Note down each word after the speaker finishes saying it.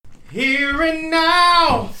Here and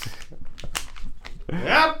now,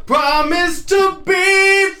 I promise to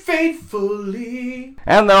be faithfully.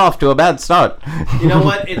 And they're off to a bad start. You know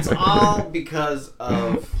what? It's all because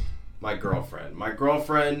of my girlfriend. My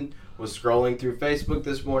girlfriend was scrolling through Facebook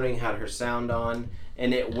this morning, had her sound on,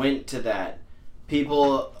 and it went to that.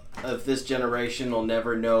 People of this generation will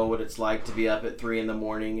never know what it's like to be up at 3 a.m.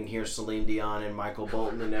 and hear Celine Dion and Michael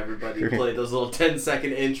Bolton and everybody play those little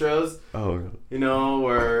 10-second intros. Oh, You know,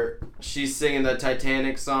 where she's singing the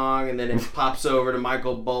Titanic song and then it pops over to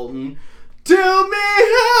Michael Bolton. Tell me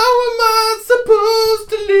how am I supposed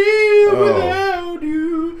to live without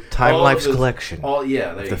you? Time All Life's of this- collection. there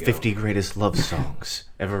The you go. 50 greatest love songs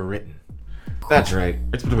ever written. That's right.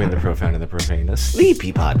 It's Between the Profound and the Profane, a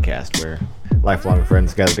sleepy podcast where lifelong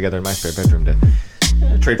friends gather together in my spare bedroom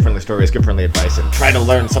to trade friendly stories, give friendly advice, and try to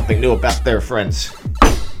learn something new about their friends.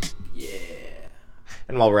 Yeah.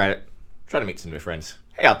 And while we're at it, try to meet some new friends.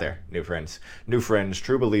 Hey out there, new friends. New friends,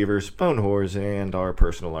 true believers, bone whores, and our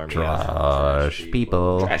personal army of trash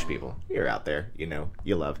people. trash people. You're out there, you know,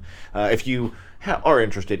 you love. If you are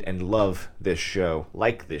interested and love this show,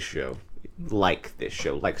 like this show, like's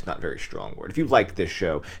not a very strong word. If you like this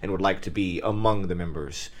show and would like to be among the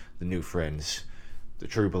members, the new friends, the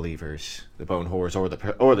true believers, the bone whores,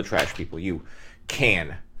 or the trash people, you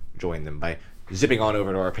can join them by zipping on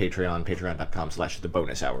over to our Patreon,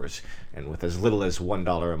 patreon.com/thebonushours. And with as little as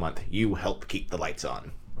 $1 a month, you help keep the lights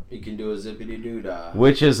on. You can do a zippity-doo-dah.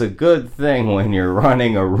 Which is a good thing when you're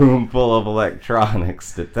running a room full of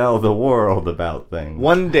electronics to tell the world about things.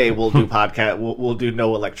 One day we'll do we'll do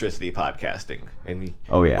no electricity podcasting. And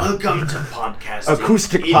Oh yeah. Welcome to podcasting.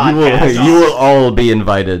 Acoustic You podcast. You will all be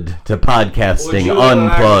invited to Would podcasting you like to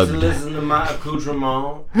unplugged. listen to my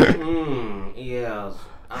accoutrement? Yes.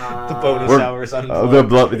 the bonus We're- hours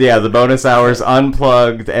unplugged. The bonus hours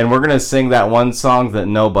unplugged, and we're gonna sing that one song that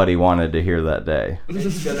nobody wanted to hear that day.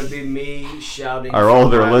 It's gonna be me shouting. Our from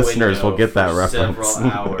older my listeners window will get that for reference.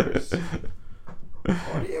 Several hours.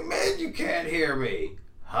 What do you mean you can't hear me?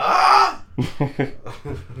 Huh?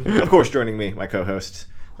 Of course, joining me, my co-host,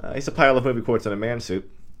 he's a pile of movie quotes in a man suit,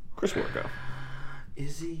 Chris Wargo.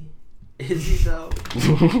 Is he? Is he though?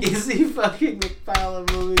 Is he fucking a pile of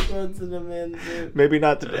movie quotes in a man's suit? Maybe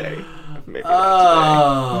not today. Maybe not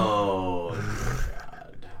Oh,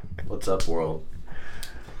 God. What's up, world?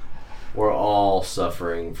 We're all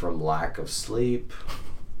suffering from lack of sleep,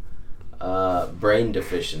 brain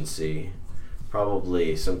deficiency,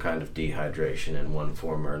 probably some kind of dehydration in one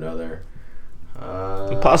form or another.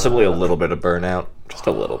 today. Possibly a little bit of burnout, just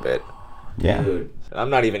a little bit. Yeah. Dude, I'm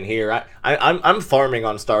not even here. I'm farming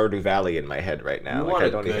on Stardew Valley in my head right now. you Like want I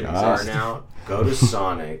a don't good even burnout? Go to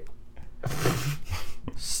Sonic.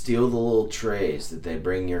 Steal the little trays that they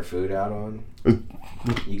bring your food out on.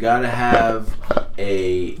 You gotta have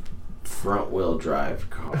a front-wheel drive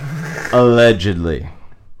car. Allegedly.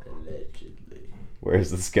 Allegedly.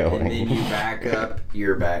 Where's this And then going? you back up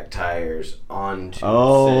your back tires onto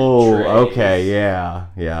Oh, said trays, okay, yeah.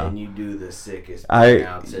 And you do the sickest I-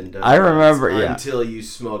 burnouts and I remember, donuts yeah. until you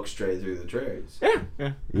smoke straight through the trays.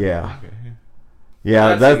 Yeah.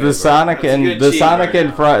 Yeah, That's a the good Sonic burnout. That's a and good the cheat Sonic in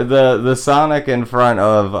burnout. front the Sonic in front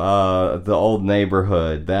of the old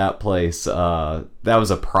neighborhood, that place, that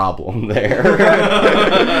was a problem there.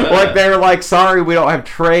 Like they were like, sorry, we don't have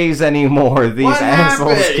trays anymore. These What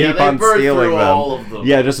assholes happened? Yeah, keep they on burned stealing through them. all of them.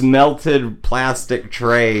 Yeah, just melted plastic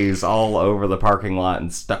trays all over the parking lot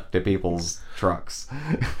and stuck to people's trucks,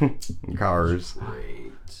 cars.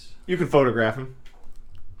 Great. You can photograph him.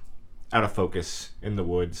 Out of focus, in the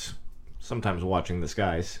woods. Sometimes watching the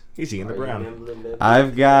skies. Easy in the brown.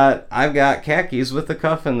 I've got khakis with the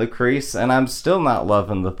cuff in the crease, and I'm still not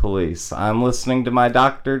loving the police. I'm listening to my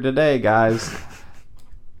doctor today, guys.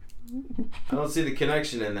 I don't see the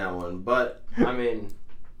connection in that one, but I mean,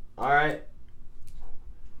 all right.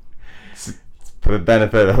 For the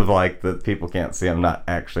benefit of like the people can't see, I'm not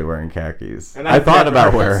actually wearing khakis. And I I've thought never-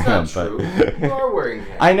 about wearing them, That's not but true. You are wearing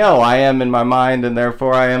that. I know I am in my mind, and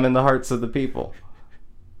therefore I am in the hearts of the people.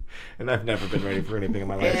 And I've never been ready for anything in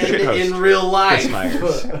my life. And Shithost. in real life.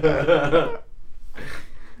 Chris Myers.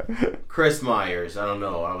 Chris Myers. I don't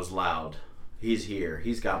know. I was loud. He's here.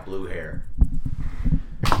 He's got blue hair.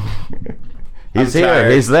 He's I'm here.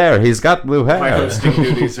 tired. He's there. He's got blue hair. My hosting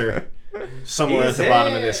duties are somewhere He's at the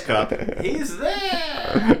bottom of there. this cup. He's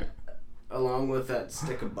there. Along with that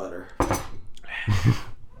stick of butter.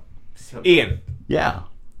 Ian, Yeah.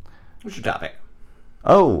 what's your topic?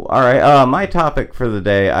 Oh, all right. My topic for the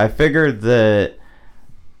day, I figured that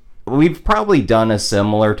we've probably done a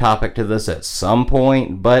similar topic to this at some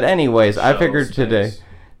point, but anyways, I figured today,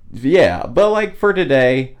 yeah, but like for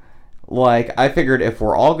today, like, I figured if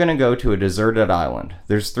we're all gonna go to a deserted island,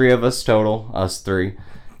 there's 3 of us total, us 3,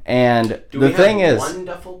 and Do the we thing have is, one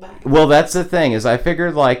duffel bag? well, that's the thing, is I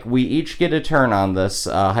figured, like, we each get a turn on this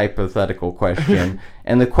hypothetical question,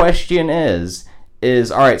 and the question is,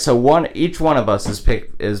 all right, so each one of us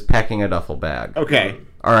is packing a duffel bag. Okay.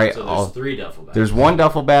 All right, So there's 3 duffel bags. there's 1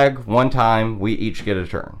 duffel bag, 1 time, we each get a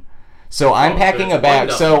turn. So I'm packing there's a bag.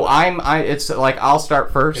 one So duffel it's like I'll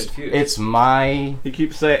start first. Confused. It's my You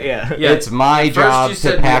keep saying, yeah. it's my First job you to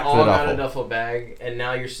said pack we all the got a duffel. duffel bag, and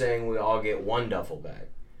now you're saying we all get 1 duffel bag.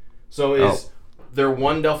 So Oh. is there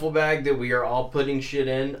 1 duffel bag that we are all putting shit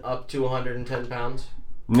in up to 110 pounds?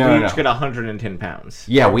 No, We no. each get 110 pounds.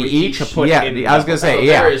 Yeah, we we each each put yeah. in I was gonna So say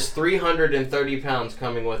there yeah. is 330 pounds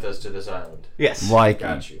coming with us to this island. Yes. Like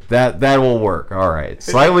Got you. that will work. All right,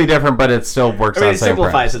 slightly different, but it still works. I mean, on it the same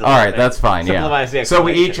simplifies premise. it a All little right, bit. that's fine. Simplifies Yeah. the So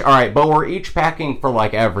we each explanation. all right, but we're each packing for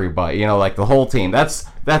like everybody. You know, like the whole team. That's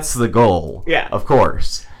the goal. Yeah. Of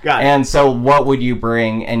course. Got it. And so, what would you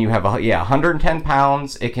bring? And you have 110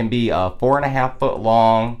 pounds. It can be 4.5 foot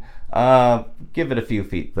long. Give it a few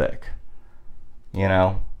feet thick. You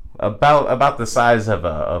know, about the size of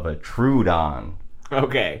a Troodon.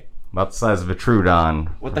 Okay. About the size of a Troodon.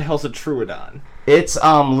 What the hell's a Troodon? It's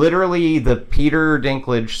literally the Peter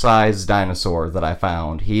Dinklage sized dinosaur that I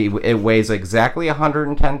found. It weighs exactly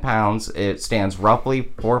 110 pounds. It stands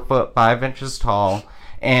roughly 4 foot 5 inches tall.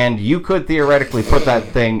 And you could theoretically put that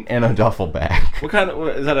thing in a duffel bag. What kind of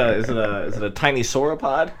is that? Is it a tiny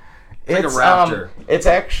sauropod? like a raptor. It's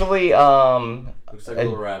actually Looks like a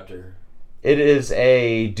little raptor. it is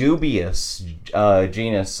a dubious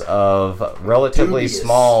genus of relatively Dubious.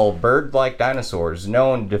 small bird-like dinosaurs,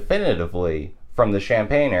 known definitively from the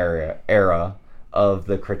Champagne era of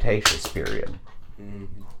the Cretaceous period.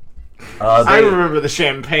 I remember the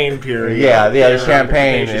Champagne period. Yeah, the Era of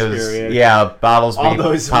Champagne Cretaceous is period. bottles All being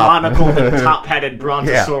those popped. monocled and top-headed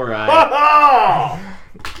brontosauri.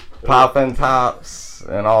 Popping tops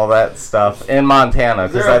and all that stuff in Montana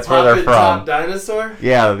Is because there that's a where they're poppin' from. top dinosaur?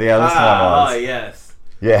 Yeah, this one was. Oh, yes.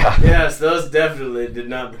 Yeah. Yes, those definitely did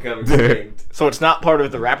not become extinct. So it's not part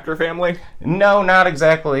of the raptor family? No, not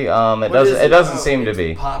exactly. It What doesn't. is It doesn't Oh, seem to it's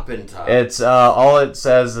be. Poppin' top. It's all it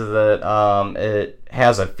says is that it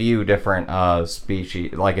has a few different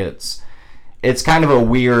species. Like it's kind of a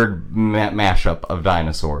weird mashup of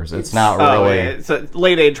dinosaurs. It's not really. It's a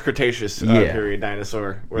late age Cretaceous Yeah. period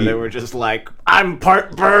dinosaur where they were just like, I'm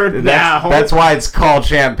part bird now. That's why it's called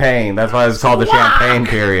Champagne. That's why it's called the Champagne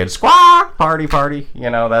period. Squawk! Party. You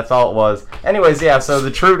know, that's all it was. Anyways, yeah, so the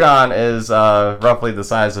Troodon is roughly the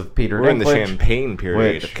size of Peter We're in the Dinklage. Champagne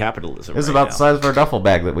period which of capitalism. It's right about now. the size of our duffel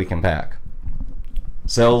bag that we can pack.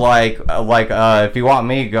 So, if you want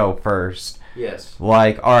me to go first, Yes.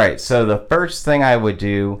 alright, so the first thing I would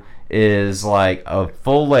do is, a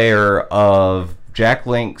full layer of Jack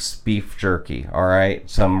Link's beef jerky, alright?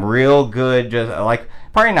 Some real good,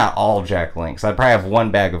 probably not all Jack Link's. I'd probably have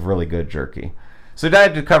 1 bag of really good jerky. So I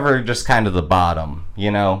had to cover just kind of the bottom,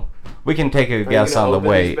 you know? We can take a guess on the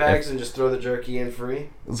weight. Bags and just throw the jerky in free.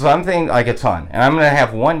 So I'm thinking a ton. And I'm going to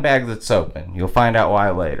have 1 bag that's open. You'll find out why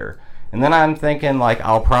later. And then I'm thinking,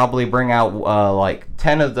 I'll probably bring out,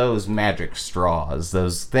 10 of those magic straws.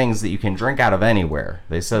 Those things that you can drink out of anywhere.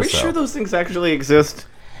 They say Are you so. sure those things actually exist?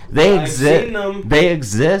 They I've exist. seen them. They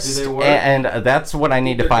exist. Do they work? And that's what I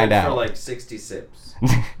need to They're find good out. for 60 sips.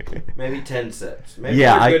 Maybe 10 sips. Maybe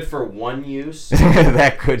Yeah, they're I- good for 1 use.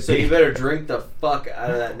 That could So be. you better drink the fuck out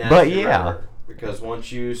of that nasty But yeah. rubber, because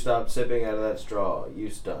once you stop sipping out of that straw,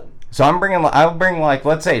 you's done. So I'll bring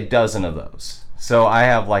let's say a dozen of those. So I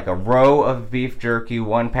have a row of beef jerky,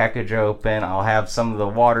 1 package open. I'll have some of the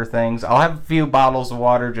water things. I'll have a few bottles of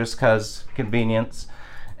water just cause convenience.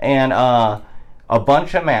 And a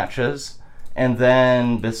bunch of matches. And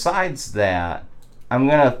then besides that, I'm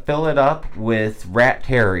going to fill it up with rat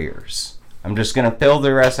terriers. I'm just going to fill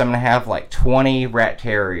the rest. I'm going to have 20 rat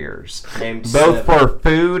terriers. Named Both 7. for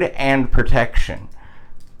food and protection.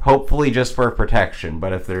 Hopefully just for protection.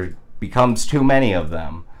 But if there becomes too many of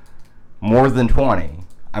them, more than 20,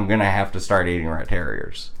 I'm going to have to start eating rat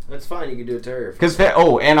terriers. That's fine. You can do a terrier. Because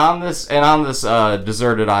and on this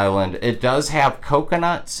deserted island, it does have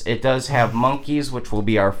coconuts. It does have monkeys, which will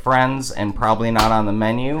be our friends, and probably not on the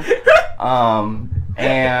menu.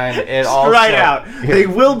 And it also Right out. They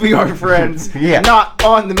will be our friends, Yeah. not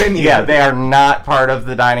on the menu. Yeah, they are not part of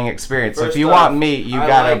the dining experience. So if First you off, want meat, you I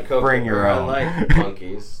gotta like coconut, bring your own. I like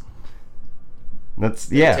monkeys. That's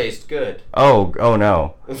They taste good. Oh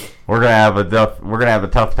no, we're gonna have a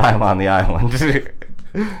tough time on the island.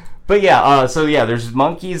 But yeah, there's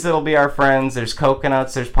monkeys that'll be our friends. There's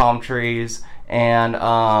coconuts. There's palm trees,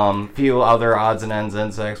 and few other odds and ends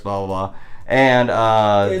insects, blah, blah, blah. And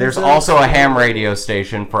there's Insects. also a ham radio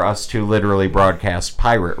station for us to literally broadcast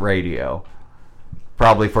pirate radio.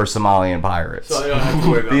 Probably for Somalian pirates. So I don't have to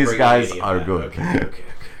worry about These bringing guys any of are that. good. Okay.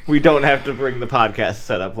 We don't have to bring the podcast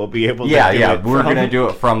setup. We'll be able to Yeah, do yeah, it we're from- gonna do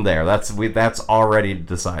it from there. That's already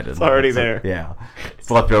decided. It's already there. Yeah, it's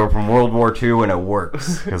left over from World War II, and it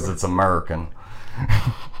works because it's American.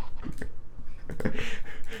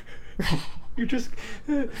 You're just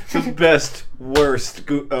the best, worst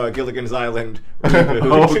Gilligan's Island Oh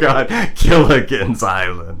reboot. God, Gilligan's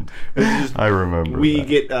Island. I remember. We that.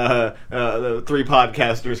 get the three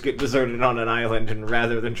podcasters get deserted on an island, and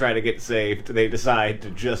rather than try to get saved, they decide to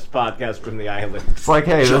just podcast from the island. It's like,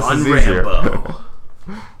 hey, John this is easier. Rambo.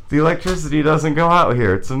 The electricity doesn't go out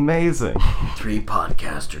here. It's amazing. 3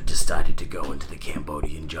 podcasters decided to go into the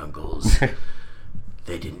Cambodian jungles.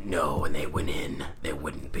 They didn't know when they went in, they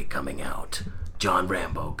wouldn't be coming out. John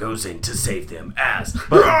Rambo goes in to save them as...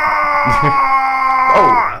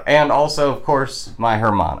 Oh, and also, of course, my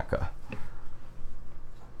harmonica.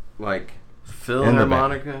 Like, Phil In the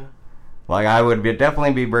harmonica? Like, I would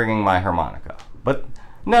definitely be bringing my harmonica. But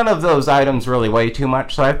none of those items really weigh too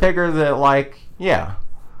much, so I figure that, like, yeah.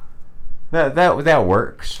 That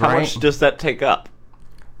works, How right? much does that take up?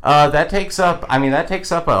 That's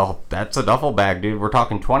a duffel bag, dude. We're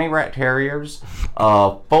talking 20 rat terriers,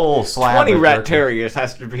 full slab 20 of rat jerky. terriers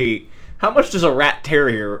has to be... How much does a rat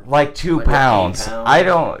terrier... Like 2 Like, what, pounds. 8 pounds? I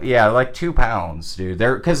don't. Yeah, like 2 pounds, dude.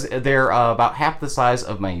 Because they're about half the size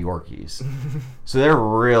of my Yorkies, so they're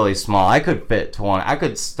really small. I could fit 20. I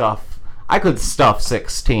could stuff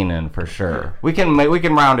 16 in for sure. We can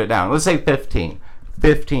round it down. Let's say 15.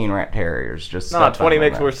 15 rat terriers. Just No, stuffed 20 under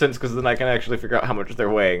makes that. more sense because then I can actually figure out how much they're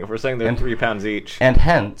weighing. If we're saying they're And- 3 pounds each. And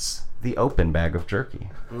hence the open bag of jerky.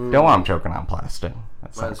 Don't want them choking on plastic.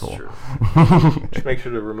 That's not That's cool. true. Just make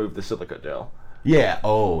sure to remove the silica gel. Yeah.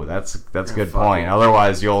 Oh, that's a good fucking- point.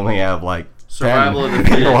 Otherwise, you only have like 10. Survival of the You'll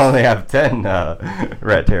fittest. only have 10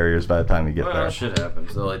 rat terriers by the time you get Well, there. shit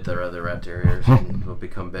happens. They'll eat their other rat terriers and they'll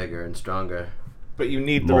become bigger and stronger. But you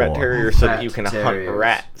need the rat More. terrier so that Rat you can hunt terriers.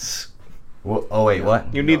 rats. Well, oh wait,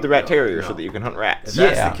 what? You need the rat No, terrier no. so that you can hunt If rats.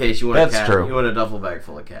 that's Yeah, the case, you want that's a cat. true. You want a duffel bag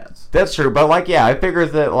full of cats. That's true, but like, yeah, I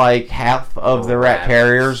figured that like half of the rat Rabbits.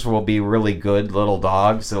 terriers will be really good little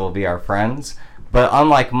dogs that will be our friends. But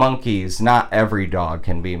unlike monkeys, not every dog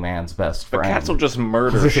can be man's best But friend. cats will just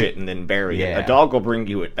murder shit and then bury it. Yeah. A dog will bring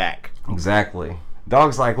you it back. Exactly.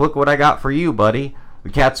 Dog's like, look what I got for you, buddy. The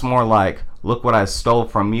cat's more like, look what I stole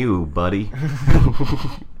from you, buddy.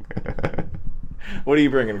 What are you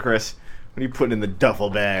bringing, Chris? What are you putting in the duffel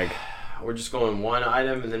bag? We're just going one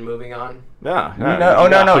item and then moving on. No,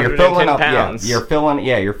 No, you're filling up. Pounds. Yeah,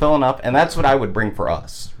 you're filling up, and that's what I would bring for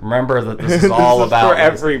us. Remember that this is all This is about for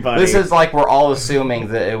everybody. This is like we're all assuming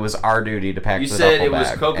that it was our duty to pack You the said duffel it was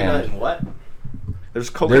bag, coconut and and what? There's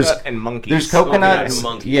coconut There's- and monkeys. there's coconuts. And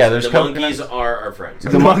monkeys. Yeah, there's the coconuts. monkeys are our friends.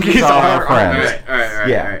 The monkeys are our All friends. right, all right.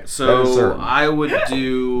 Yeah, All right. that is So certain. I would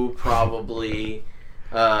do probably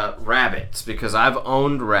rabbits because I've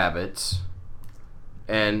owned rabbits,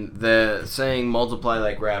 and the saying "multiply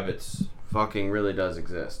like rabbits" fucking really does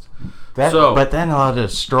exist. But then I'll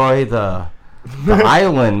destroy the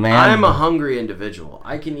island, man. I'm a hungry individual.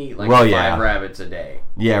 I can eat like Well, 5 yeah. rabbits a day.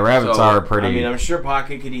 Yeah, rabbits So, are pretty. I mean, I'm sure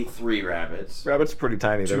Pocket could eat 3 rabbits. Rabbits are pretty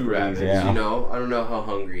tiny. They're 2 pretty rabbits. easy. Yeah. You know, I don't know how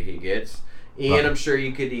hungry he gets. Ian, I'm sure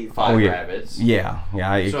you could eat 5 Oh, yeah. rabbits. yeah.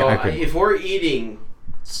 So I could. if we're eating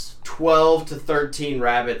 12 to 13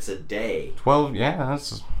 rabbits a day, 12. Yeah,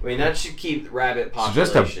 that's I mean that should keep rabbit it's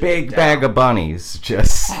population just a big down. bag of bunnies.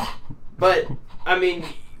 Just But I mean,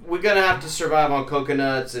 we're gonna have to survive on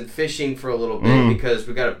coconuts and fishing for a little bit because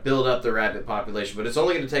we got to build up the rabbit population. But it's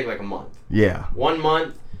only gonna take like a month. yeah. 1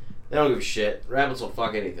 month, they don't give a shit. Rabbits will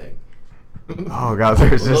fuck anything. Oh god,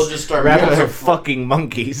 there's They'll just. just start. Rabbits are multiple- fucking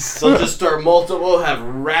monkeys. They'll just start multiple. We'll have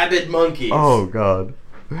rabid monkeys. Oh god.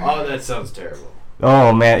 Oh, that sounds terrible.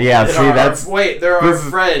 Oh man, yeah. See, that's. they're our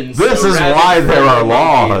friends. This the is rabid why there are friendly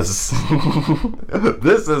monkeys. laws.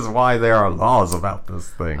 This is why there are laws about this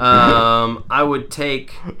thing. I would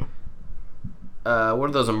take what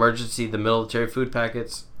are those the military food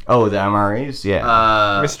packets? Oh, the MREs?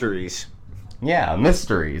 Yeah. Mysteries. Yeah,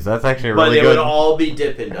 mysteries. That's actually But really they good. would all be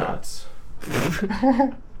Dippin' Dots.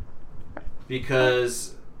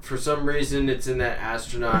 Because for some reason it's in that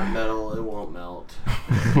astronaut metal, it won't melt.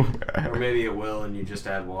 Or maybe it will and you just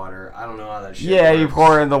add water. I don't know how that shit Yeah, you works.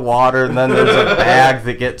 pour in the water, and then there's a bag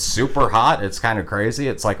that gets super hot. It's kind of crazy.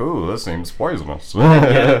 It's like, ooh, this seems poisonous.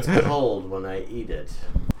 Yeah, it's cold when I eat it.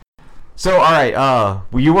 So, all right,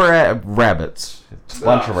 you were at Rabbits.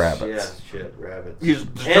 Bunch of rabbits. Yeah, shit, rabbits. He's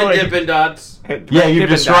And Dippin' Dots. Yeah, you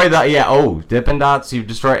destroyed that. Yeah, Dippin' Dots, you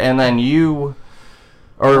destroyed, and then you,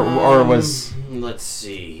 or was. Let's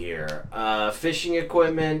see here. Fishing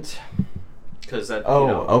equipment. Because that.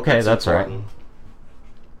 Okay, that's important.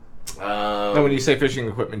 Now, when you say fishing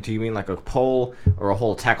equipment, do you mean like a pole or a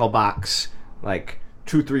whole tackle box? Like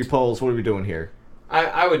 2-3 poles? What are we doing here?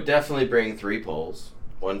 I would definitely bring 3 poles.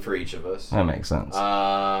 One for each of us. That makes sense.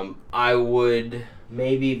 I would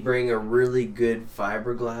maybe bring a really good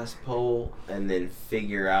fiberglass pole and then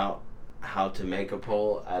figure out how to make a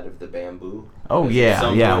pole out of the bamboo. Oh, Because yeah, at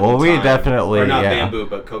some yeah. point Well, in we time- definitely, or not yeah. bamboo,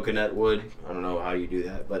 but coconut wood. I don't know how you do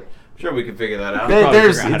that, but I'm sure we can figure that out.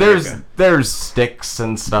 There's sticks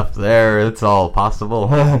and stuff there. It's all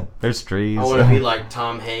possible. There's trees. I want to be like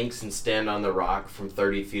Tom Hanks and stand on the rock from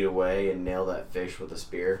 30 feet away and nail that fish with a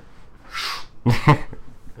spear.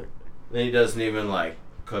 Then he doesn't even like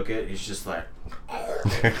cook it. He's just like,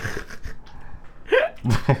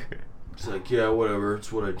 it's like, yeah, whatever.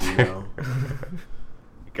 It's what I do now.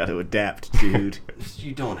 Got to adapt, dude.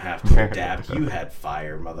 You don't have to adapt. You had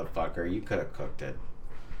fire, motherfucker. You could have cooked it.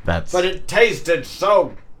 That's. But it tasted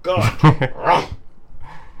so good.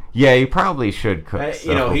 Yeah, you probably should cook stuff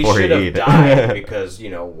You know, he before should you have eat died it. because, you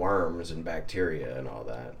know, worms and bacteria and all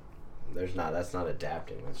that. That's not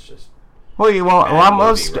adapting. That's just. Well, you won't. Bad Well,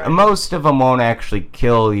 movie, right? most of them won't actually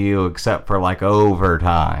kill you, except for like over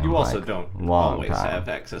time. You also like, don't long always time. have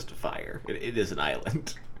access to fire. It is an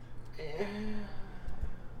island.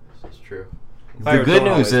 This is true. The Fire good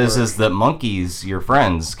don't news always work. is that monkeys, your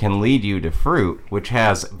friends, can lead you to fruit, which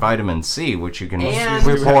has vitamin C, which you can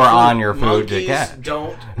pour on your food to monkeys catch.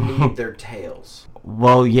 don't need their tails.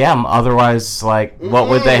 Well, yeah. Otherwise, like, what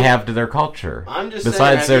would they have to their culture? I'm just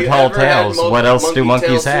Besides saying, their have you tall ever had tails, what else do monkey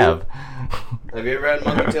tail monkeys have? soup? Have you ever had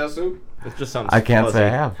monkey tail soup? It just sounds. I can't fuzzy. say I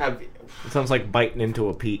have. Have you? It sounds like biting into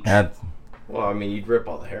a peach. That's, Well, I mean, you'd rip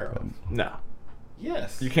all the hair off. No,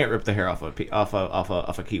 Yes. you can't rip the hair off a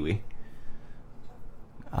kiwi.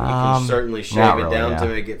 You can certainly shave not it really, down yeah. to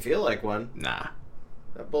make it feel like one. Nah,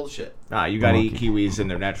 That bullshit. you gotta eat Monkey. kiwis in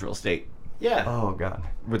their natural state Yeah. oh god.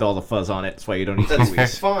 with all the fuzz on it. That's why you don't eat That's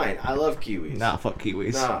kiwis. fine. I love kiwis. Nah, fuck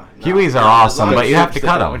kiwis. Nah. Kiwis are As awesome, long but as you have to chips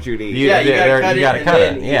cut that them. want you to eat. Yeah, you gotta cut it. You gotta and cut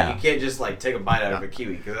then it. Yeah. You can't just like take a bite out of a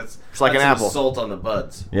kiwi because It's like that's an apple. assault on the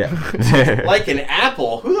buds. Yeah. Like an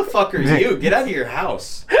apple? Who the fuck are you? Get out of your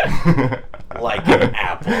house. Like an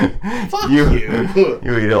apple. Fuck you.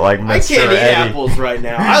 You eat it like Mr. I can't eat Eddie. apples right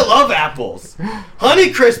now. I love apples.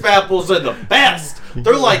 Honeycrisp apples are the best.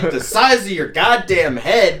 They're like the size of your goddamn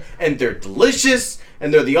head, and they're delicious,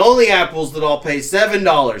 and they're the only apples that I'll pay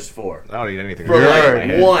 $7 for. I don't eat anything. For bigger than like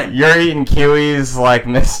my head. one. You're eating kiwis like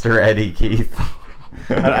Mr. Eddie Keith.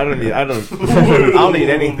 I don't eat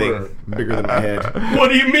anything bigger than my head. What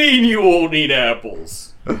do you mean you won't eat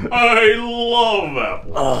apples? I love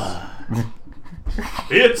apples.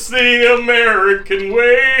 It's the American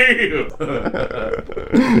way.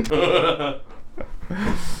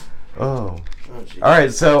 Oh. All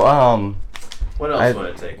right, so What else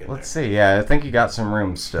would I take in let's see. Yeah, I think you got some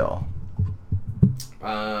room still. there?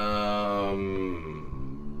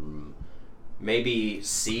 Maybe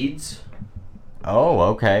seeds, Oh,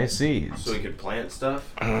 okay, seeds. so we could plant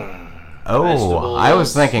stuff. Oh, I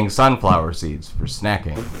was vegetables. thinking sunflower seeds for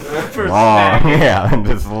snacking. For Long, snacking. yeah, and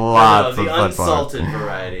just lots the of sunflower. unsalted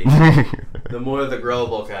variety. The more the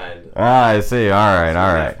growable kind. Ah, I see. All right,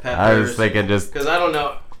 all right. Have I was peppers. thinking just Because I don't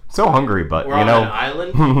know. so hungry, but We're you on know, an island?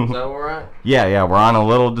 Is that where we're at? yeah, we're on a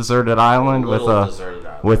little deserted island Little with a deserted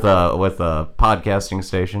island. with a podcasting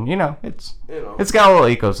station. You know, it's You know. got a little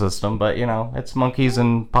ecosystem, but you know, it's monkeys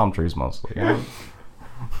and palm trees mostly. You know?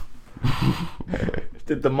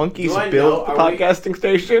 Did the monkeys Do I build know- the are we- podcasting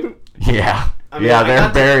station? Yeah. I mean, yeah, I they're got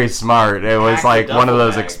to very smart. It was pack the like one of duffel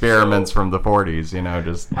those bag, experiments so- from the 40s, you know,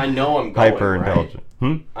 just I know I'm going, hyper right? intelligent.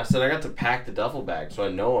 Hmm? I said I got to pack the duffel bag, so I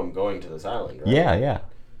know I'm going to this island, right? Yeah.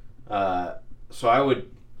 So I would...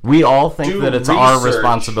 We all think Do that it's our research.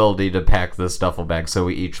 responsibility to pack this duffel bag, so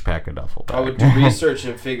we each pack a duffel bag. I would do research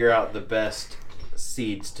and figure out the best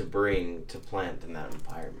seeds to bring to plant in that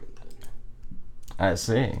environment. I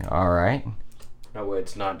see. All right. That way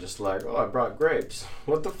it's not just like, oh, I brought grapes.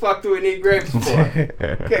 What the fuck do we need grapes for?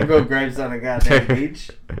 Can't grow grapes on a goddamn beach.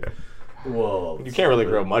 Whoa. You can't really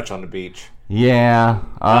grow much on the beach. Yeah.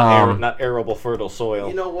 Not arable, fertile soil.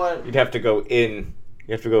 You know what? You'd have to go in.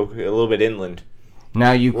 You have to go a little bit inland.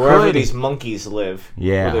 Now you Wherever could. these monkeys live,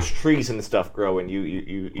 Yeah. where there's trees and stuff growing,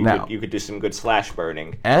 you Now- could do some good slash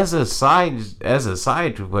burning. As a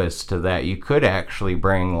side twist to that, you could actually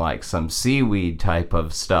bring like some seaweed type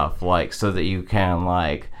of stuff, like so that you can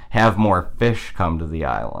like have more fish come to the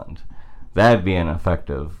island. That'd be an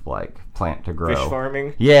effective, like, plant to grow. Fish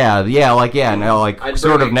farming? Yeah, like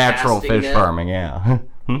sort bring of a natural casting fish net. farming, yeah.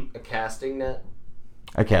 A casting net.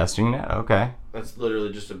 A casting net, okay. That's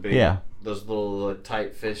literally just a big. Yeah. Those little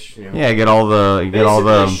tight fish. You know. Yeah, get all the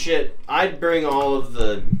Basically, shit. I'd bring all of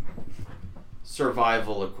the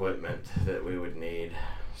survival equipment that we would need.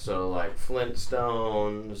 So, like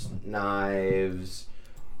Flintstones, knives,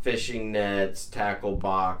 fishing nets, tackle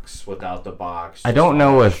box without the box. I don't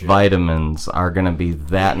know if shit. vitamins are gonna be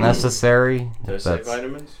that necessary. Did I say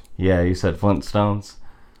vitamins? Yeah, you said Flintstones.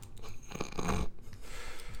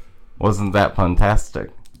 Wasn't that fantastic?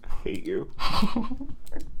 I hate you.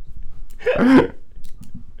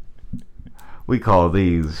 We call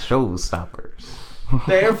these showstoppers.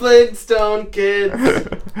 They're Flintstone kids.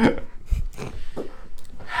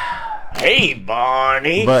 Hey,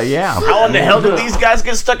 Barney. But yeah. How in the hell did these guys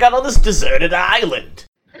get stuck out on this deserted island?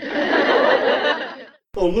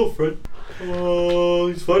 Oh no, Fred.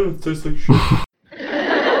 These vitamins taste like shit.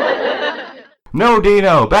 No,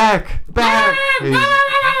 Dino, back.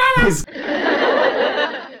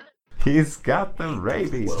 He's got the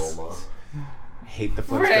rabies. Wilma. I hate the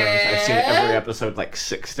Flintstones. I've seen every episode like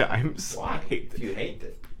 6 times. Why? I hate If you hate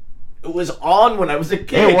it. It was on when I was a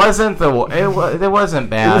kid. It wasn't it wasn't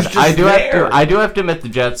bad. It was just I do there. have to admit the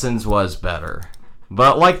Jetsons was better.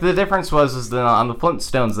 But like the difference was that on the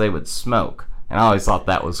Flintstones they would smoke. And I always thought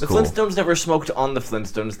that was The cool. Flintstones never smoked on the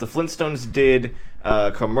Flintstones. The Flintstones did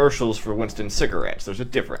commercials for Winston cigarettes. There's a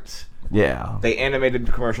difference. Yeah. They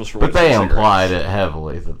animated commercials for But Winston they cigarettes. implied it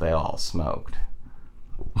heavily that they all smoked.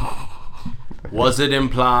 Was it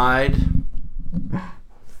implied?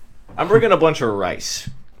 I'm bringing a bunch of rice.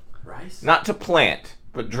 Rice? Not to plant,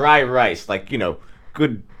 but dry rice. Like,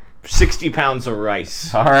 good 60 pounds of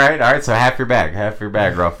rice. All right. So half your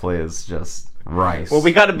bag roughly is just rice. Well,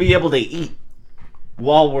 we got to be able to eat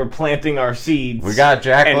while we're planting our seeds. We got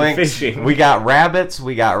and jackalynx, fishing. we got rabbits,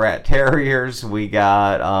 we got rat terriers, we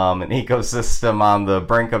got an ecosystem on the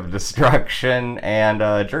brink of destruction, and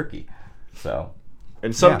jerky. So,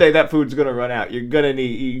 And someday that food's gonna run out. You're gonna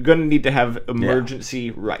need to have emergency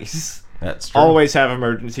rice. that's true. Always have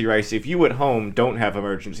emergency rice. If you at home don't have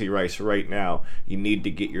emergency rice right now, you need to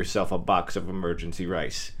get yourself a box of emergency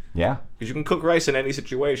rice. Yeah. Because you can cook rice in any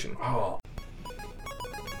situation. Oh.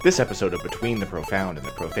 This episode of Between the Profound and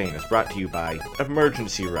the Profane is brought to you by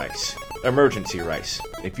Emergency Rice. Emergency Rice.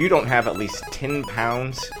 If you don't have at least 10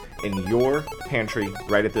 pounds in your pantry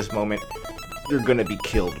right at this moment, you're gonna be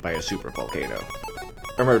killed by a super volcano.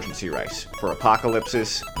 Emergency Rice. For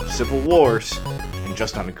apocalypses, civil wars, and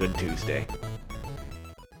just on a good Tuesday.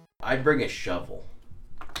 I'd bring a shovel.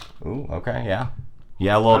 Ooh, okay, yeah.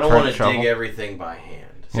 Yeah, a I little don't want trench to shovel. dig everything by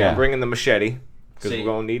hand. So Yeah. I'm bringing the machete, because See- we're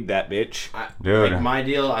gonna need that bitch. Dude. Like my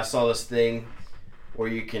deal, I saw this thing where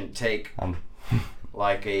you can take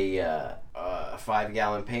like a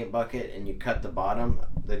 5-gallon paint bucket and you cut the bottom.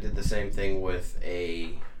 They did the same thing with a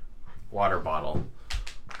water bottle.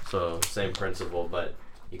 So same principle, but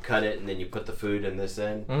you cut it and then you put the food in this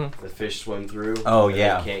end. Mhm. The fish swim through. Oh, and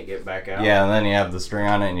yeah. they can't get back out. Yeah, and then you have the string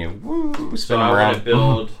on it and you So spin them I want around. to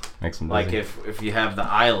build Makes them like busy. if you have the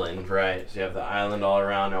island, right? So you have the island all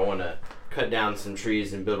around. I want to cut down some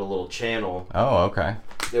trees and build a little channel Oh, okay.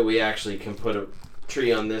 that we actually can put a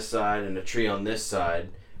tree on this side and a tree on this side,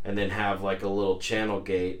 and then have like a little channel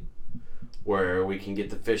gate where we can get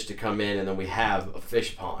the fish to come in, and then we have a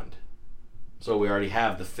fish pond. So we already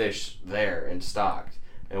have the fish there and stocked,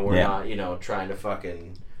 and we're Yeah. not, trying to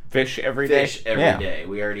fucking Fish every day. fish every Yeah. day.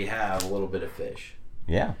 We already have a little bit of fish,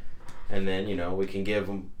 Yeah. and then we can give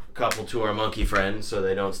them a couple to our monkey friends so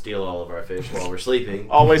they don't steal all of our fish while we're sleeping.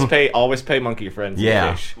 Always pay monkey friends. the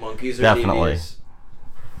Yeah. fish. Monkeys are Definitely. devious.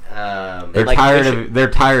 They're like tired fishing. of they're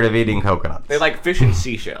tired of eating coconuts. They like fish and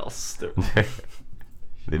seashells.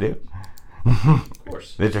 They do. Of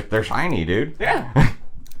course. They're shiny, dude. Yeah.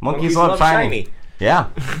 Monkeys love shiny. Yeah.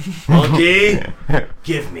 Monkey,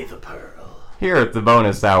 give me the pearl. Here at the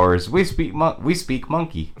bonus hours, we speak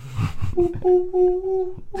monkey.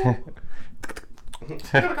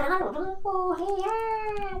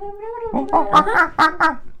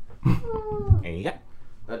 And you got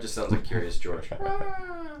That just sounds like Curious George.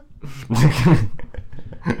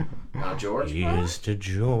 Now, George? Here's to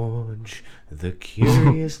George, the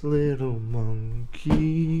curious little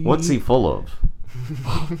monkey. What's he full of?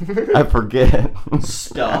 I forget.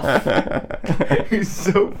 Stuff. He's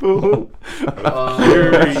so full.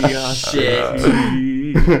 Oh, shit.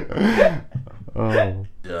 Oh.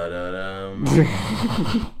 Da-da-dum.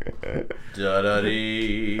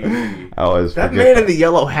 Da-da-dee. I always That forget man in the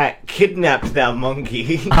yellow hat kidnapped that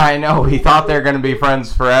monkey. I know, he thought they're gonna be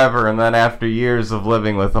friends forever, and then after years of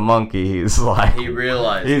living with a monkey, he's like, He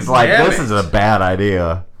realized. "This "Damn is it." a bad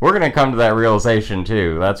idea." We're gonna come to that realization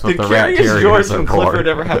too. That's what Did the Rat Curious Terriers George are and for. Clifford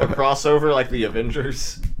ever have a crossover like the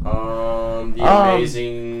Avengers? The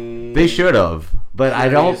amazing. They should have, but I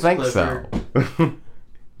don't Curious think so.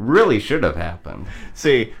 Really should have happened.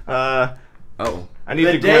 See, Oh. I need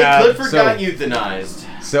The to day grab Clifford got euthanized.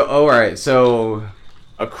 So, all right. So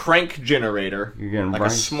a crank generator, you're gonna like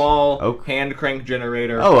bring a small Okay. hand crank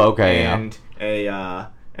generator. Oh, okay, yeah.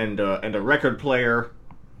 And a record player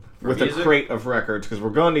with music? a crate of records because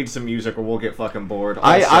we're gonna need some music or we'll get fucking bored.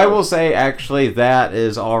 I Also- will say actually that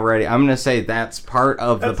is already. I'm gonna say that's part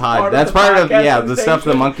of the That's pod. part of That's the part of podcasting the stuff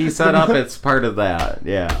the station. monkey set up. It's part of that.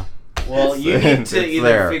 Yeah. Well, you need to It's either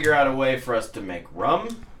there. figure out a way for us to make rum.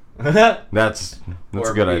 That's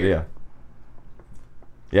Or a good beer. idea.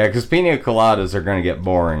 Yeah, because pina coladas are gonna get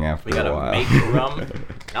boring after We a gotta while. make rum.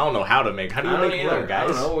 I don't know how to make. How do you I don't make either. rum, guys?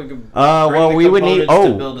 I don't know. We could bring Well, the we would need.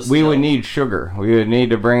 components to build a We would still. need sugar. We would need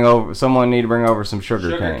to bring over. Someone need to bring over some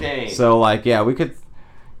sugar cane. cane. So, like, yeah, we could.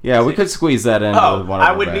 Yeah, we could squeeze that into Oh, one of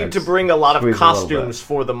I our would need bags. to bring a lot of Squeeze a little bit. costumes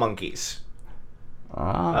for the monkeys.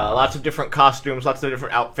 Ah. Lots of different costumes, lots of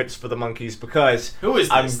different outfits for the monkeys because Who is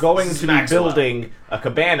I'm this? going This is to be Maxwell. building a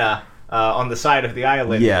cabana on the side of the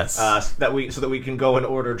island. Yes. So that we can go and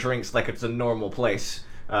order drinks like it's a normal place.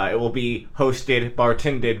 It will be hosted,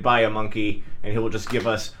 bartended by a monkey, and he will just give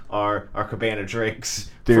us our cabana drinks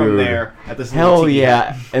from Dude. there at this Hell little tiki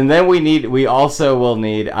yeah! hut. And then we also will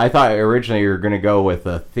need. I thought originally you were gonna go with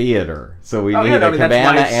a theater, so we Oh, need yeah, no, I a mean, that's why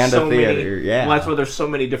cabana it's and so a many- theater. Yeah, well, that's why there's so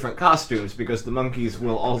many different costumes because the monkeys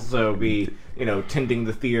will also be, tending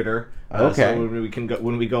the theater. Okay. So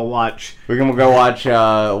when we go watch. we can go watch.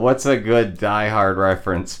 What's a good Die Hard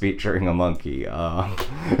reference featuring a monkey?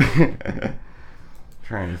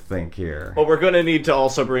 Trying to think here. Well, we're gonna need to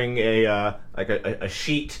also bring a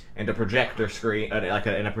sheet and a projector screen,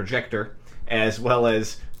 and a projector, as well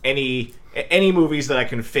as any movies that I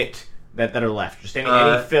can fit that are left. Just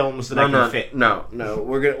any films that I can fit. No,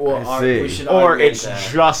 we're gonna. Well, I see. we should. Or augment it's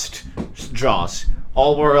that. just Jaws.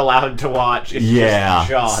 All we're allowed to watch is Yeah, just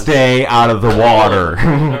Jaws. stay out of the water.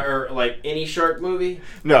 or like any shark movie.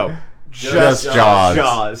 No, Just Jaws.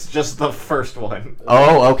 Jaws. Just the first one.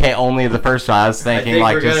 Oh, okay, only the first one. I was I thinking think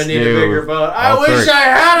like we're just gonna need do a bigger boat. I all wish three. I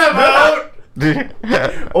had a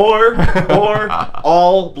boat. Or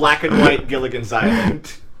all black and white Gilligan's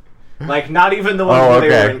Island. Like, not even the ones Oh, where they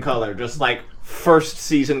okay. were in color. Just like first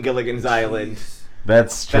season Gilligan's Island.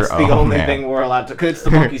 That's true. That's the Oh, only man. thing we're allowed to. Because it's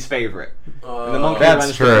the monkey's favorite. And the monkey That's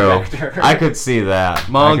runs true. the projector. I could see that.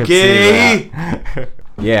 Monkey! I could see that.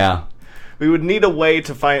 Yeah. We would need a way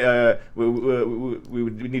to find. We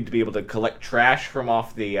would need to be able to collect trash from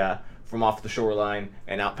off the shoreline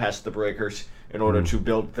and out past the breakers in order to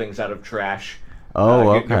build things out of trash.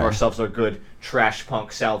 Oh, Give okay. ourselves a good trash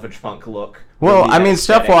punk, salvage punk look. Well, We need I that mean,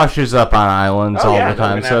 stuff aesthetic. washes up on islands all the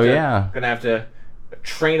time, so yeah. Gonna have to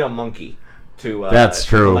train a monkey to. That's to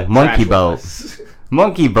true. collect Monkey trash with boat. us.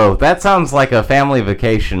 Monkey Boat. That sounds like a family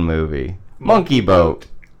vacation movie. Monkey Boat.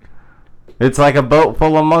 It's like a boat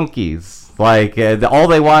full of monkeys. Like, all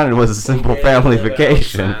they wanted was a simple family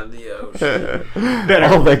vacation. Better.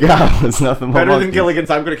 All they got was nothing but Better than monkeys. Gilligan's.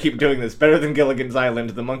 I'm gonna keep doing this. Better than Gilligan's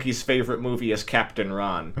Island. The monkey's favorite movie is Captain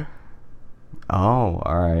Ron. Oh,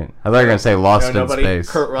 alright. I thought you were going to say Lost in Nobody. Space.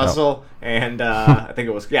 Kurt No. Russell and I think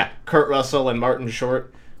it was Kurt Russell and Martin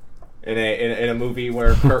Short in a movie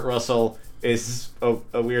where Kurt Russell is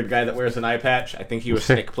a weird guy that wears an eye patch. I think he was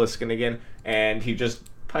Snake Plissken again, and he just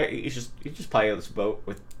pilots a boat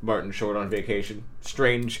with Martin Short on vacation.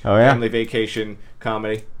 Strange family vacation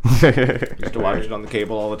comedy. Used to watch it on the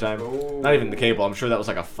cable all the time. Not even the cable. I'm sure that was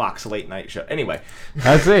like a Fox late night show. Anyway,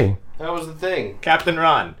 I see. That was the thing. Captain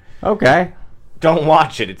Ron. Okay. Don't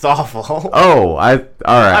watch it. It's awful. Oh, alright.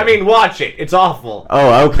 I mean, watch it. It's awful.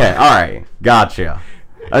 Oh, okay. Alright. Gotcha.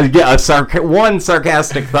 One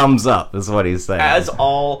sarcastic thumbs up is what he's saying. As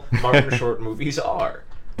all Martin Short movies are.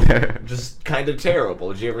 Just kind of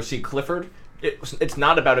terrible. Did you ever see Clifford? It's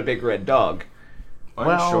not about a big red dog.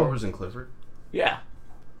 Martin Short was in Clifford. Yeah,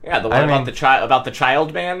 the one about the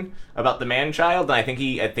child man, about the man child. And I think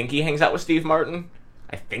he hangs out with Steve Martin.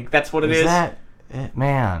 I think that's what it is. Is that it,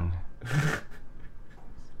 man?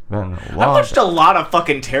 Been a I long- watched a lot of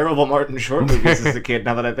fucking terrible Martin Short movies as a kid.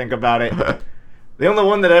 Now that I think about it, the only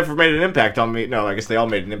one that ever made an impact on me. No, I guess they all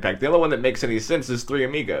made an impact. The only one that makes any sense is Three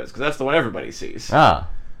Amigos, because that's the one everybody sees. Ah.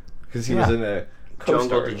 Because he was in a Jungle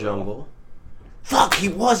co-starring to role. Jungle. Fuck, he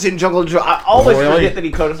was in Jungle to Jungle. I always Really? forget that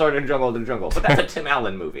he co-starred in Jungle to Jungle, but that's a Tim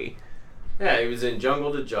Allen movie. Yeah, he was in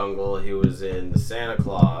Jungle to Jungle. He was in The Santa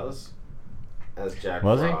Claus as Jack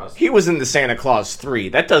Was he? Frost. He was in the Santa Claus 3.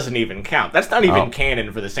 That doesn't even count. That's not even Oh.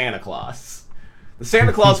 canon for the Santa Claus. The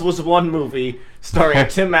Santa Claus was one movie starring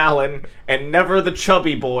Tim Allen and never the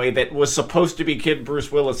chubby boy that was supposed to be Kid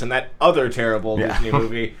Bruce Willis in that other terrible Yeah. Disney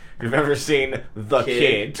movie. If you've ever seen The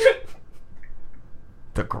Kid. Kid.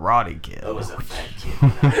 The Karate Kid. I was a fat kid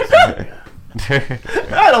when I was younger.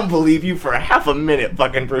 I don't believe you for half a minute,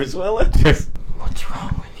 fucking Bruce Willis. What's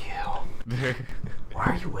wrong with you? Why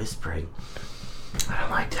are you whispering? I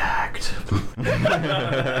don't like to act.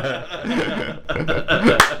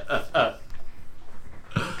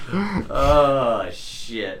 Oh,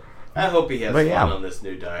 shit. I hope he has But fun yeah. on this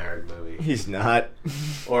new Die Hard movie. He's not.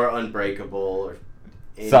 Or Unbreakable or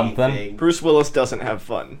anything. Something. Bruce Willis doesn't have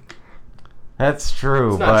fun. That's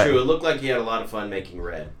true, It's not but true. It looked like he had a lot of fun making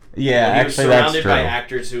Red. yeah, And he was actually that's surrounded true. by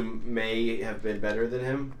actors who may have been better than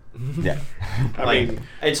him. Yeah. I Like, mean,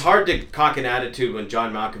 it's hard to cock an attitude when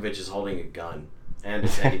John Malkovich is holding a gun and a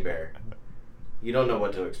teddy bear. You don't know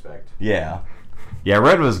what to expect. Yeah. Yeah,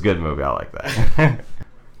 Red was a good movie. I like that.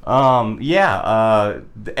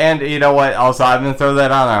 And you know what? Also, I'm gonna throw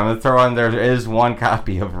that on there. I'm gonna throw in there is one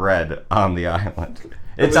copy of Red on the island.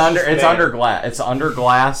 It's was under just it's there. under glass. It's under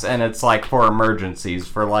glass, and it's like for emergencies.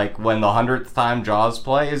 For like when the 100th time Jaws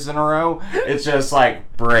plays in a row, it's just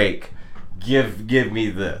like break. Give me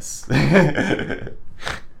this. I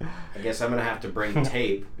guess I'm going to have to bring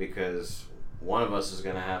tape because one of us is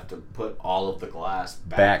going to have to put all of the glass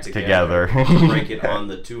back together. Break it on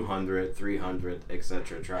the 200th, 300th,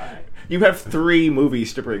 etc. try. you have 3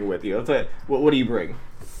 movies to bring with you. What do you bring?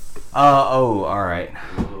 All right.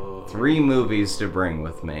 Oh. 3 movies to bring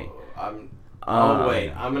with me. Wait.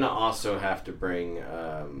 I'm going to also have to bring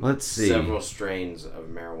Let's see. several strains of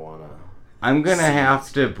marijuana. I'm gonna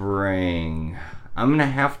have to bring.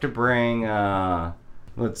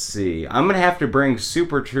 Let's see. I'm gonna have to bring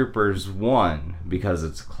Super Troopers 1 because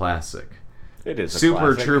it's a classic. It is a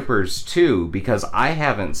Super classic. Troopers 2 because I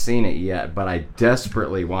haven't seen it yet, but I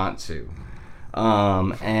desperately want to.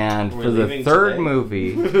 And We're for the leaving third today.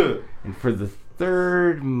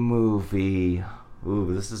 movie,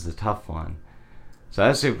 ooh, this is a tough one. So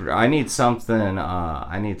that's super. I need something.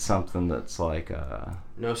 That's like.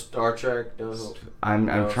 No Star Trek. No. I'm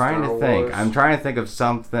No trying Star to think. Wars. I'm trying to think of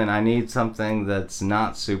something. I need something that's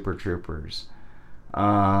not Super Troopers.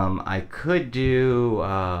 I could do.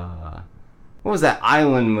 What was that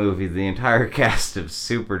island movie? The entire cast of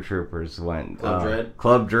Super Troopers went. Club Dread?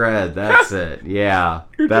 Club Dread. That's it. Yeah,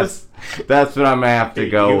 You're that's what I'm gonna have to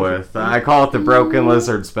go with. I call it the Broken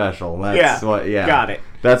Lizard Special. That's what. Yeah, got it.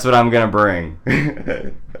 That's what I'm gonna bring.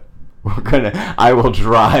 I will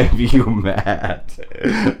drive you mad.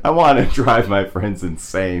 I want to drive my friends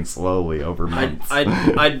insane slowly over months.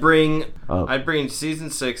 I'd bring Oh. I'd bring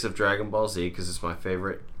season 6 of Dragon Ball Z because it's my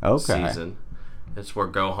favorite Okay. season. It's where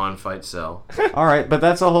Gohan fights Cell. All right, but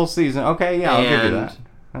that's a whole season. Okay, yeah, I'll give you that.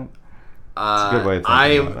 A good way of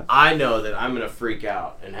thinking about it. I know that I'm gonna freak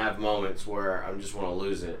out and have moments where I just want to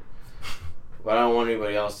lose it, but I don't want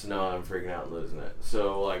anybody else to know I'm freaking out and losing it.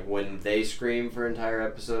 So like when they scream for entire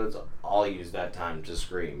episodes, I'll use that time to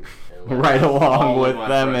scream and let Right out all along of with my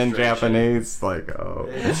them in frustration. Japanese, like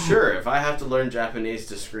Sure, if I have to learn Japanese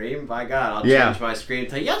to scream, by God, I'll Yeah. change my scream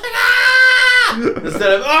to "Yotaka!"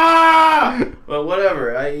 instead of "Ah!" But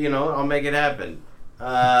whatever, I'll make it happen.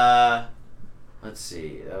 Let's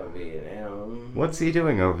see, that would be an What's he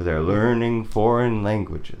doing over there? Learning foreign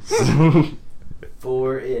languages.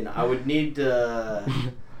 I would need to.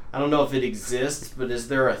 I don't know if it exists, but is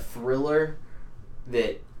there a thriller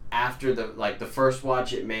that after the first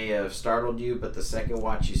watch it may have startled you, but the second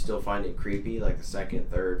watch you still find it creepy? Like the second,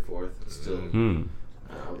 third, fourth, still.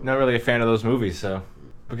 Not really a fan of those movies, so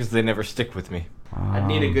because they never stick with me. I'd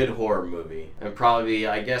need a good horror movie. And probably,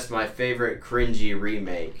 I guess my favorite cringy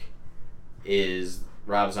remake is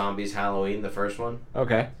Rob Zombie's Halloween, the first one.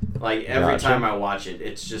 Okay. Like, every Gotcha. time I watch it,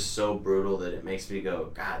 it's just so brutal that it makes me go,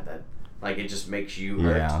 God, it just makes you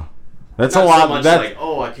hurt. Yeah, that's Not a lot. So much that's like,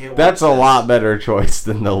 oh, I can't that's watch a this. lot better choice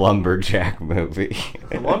than the Lumberjack movie.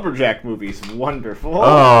 The Lumberjack movie's wonderful.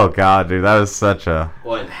 Oh god, dude, that was such a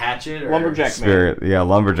What, Hatchet? Or? Lumberjack spirit. Yeah,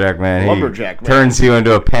 Lumberjack man. Lumberjack He Man. turns you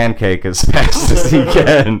into a pancake as fast as he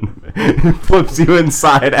can. Flips you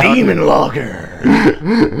inside out. Demon Logger.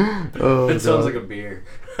 Oh, That sounds like a beer.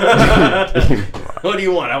 What do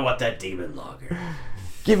you want? I want that demon lager.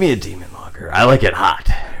 Give me a demon lager. I like it hot.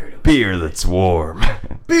 Beer that's warm.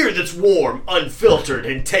 Beer that's warm, unfiltered,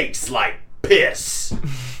 and tastes like piss.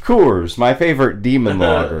 Coors, my favorite demon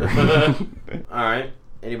lager. Alright.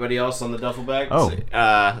 Anybody else on the duffel bag? Oh.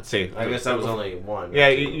 Let's see. I guess that was only one. Yeah,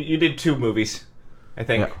 you did 2 movies, I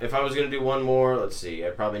think. Yeah. If I was gonna do one more, let's see.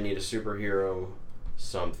 I probably need a superhero,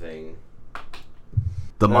 something.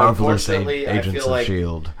 The Marvelous Unfortunately, I Agents feel of like-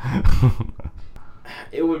 S.H.I.E.L.D.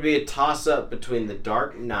 It would be a toss-up between The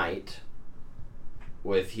Dark Knight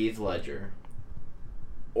with Heath Ledger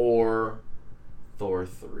or Thor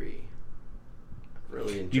 3.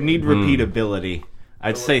 Really enjoyed You need it. repeatability.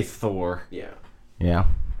 I'd say Thor. Yeah. Yeah.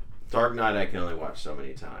 Dark Knight I can only watch so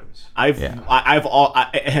many times. I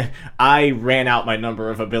ran out my number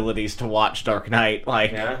of abilities to watch Dark Knight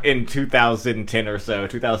in 2010 or so.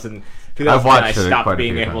 2000 I've watched I it stopped quite a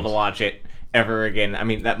being few able to times. watch it ever again. I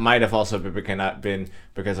mean, that might have also been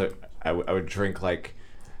because I would drink like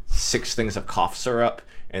 6 things of cough syrup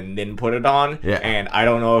and then put it on. Yeah. And I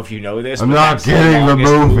don't know if you know this. I'm but not that's getting the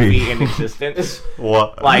longest movie. in existence.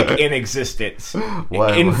 What? Like in existence.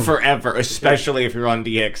 What? In forever, especially if you're on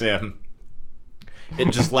DXM.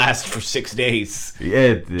 It just lasts for 6 days.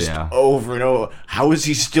 Yeah. Over and over. How is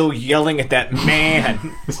he still yelling at that man?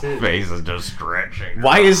 His face is just stretching.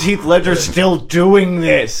 Why is Heath Ledger still doing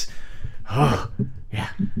this? Yeah.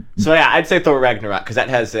 So yeah, I'd say Thor Ragnarok because that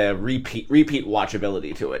has a repeat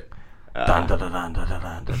watchability to it. Dun, dun, dun, dun, dun,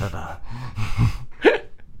 dun, dun, dun,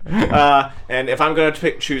 dun. And if I'm gonna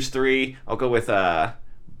choose 3, I'll go with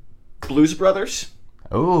Blues Brothers.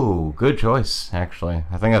 Ooh, good choice, actually.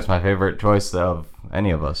 I think that's my favorite choice of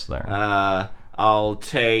any of us there. I'll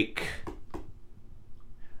take.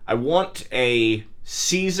 I want a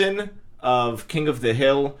season of King of the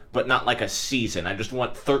Hill, but not like a season. I just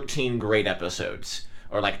want 13 great episodes,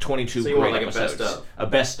 or like 22 So you great want like a episodes. best of? A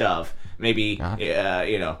best of, maybe.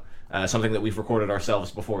 Gotcha. Something that we've recorded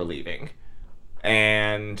ourselves before leaving,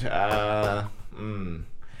 and I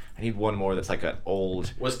need one more that's like an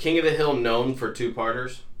old. Was King of the Hill known for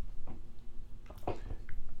 2-parters?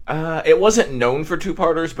 It wasn't known for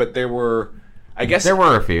 2-parters, but there were. I guess There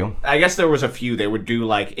were a few. I guess there was a few. They would do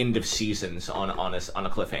like end of seasons on a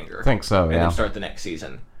cliffhanger. I think so, and yeah. then start the next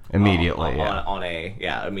season Immediately,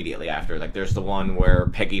 immediately after. Like there's the one where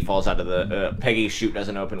Peggy falls out of the Peggy's chute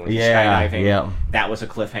doesn't open when she's Yeah, skydiving. yeah. That was a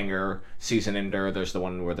cliffhanger season ender. There's the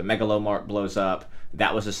one where the Megalomart blows up.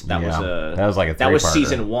 That was That was like a that was 3-parter.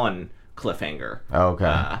 season 1 cliffhanger. Oh, okay.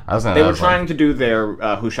 I was gonna- They that were was trying like- to do their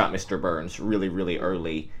Who Shot Mr. Burns really, really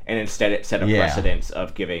early, and instead it set a Yeah. precedence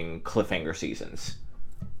of giving cliffhanger seasons.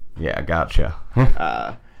 Yeah, gotcha.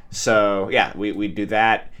 So yeah, we do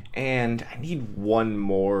that, and I need one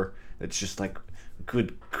more that's just like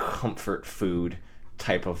good comfort food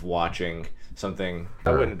type of watching something.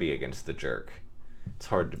 I wouldn't be against The Jerk. It's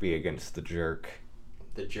hard to be against The Jerk.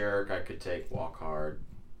 The Jerk, I could take Walk Hard.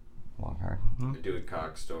 Walk hard. The Dewey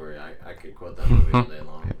Cox story, I could quote that movie all day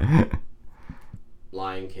long.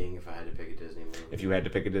 Lion King, if I had to pick a Disney movie. If you had to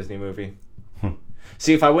pick a Disney movie.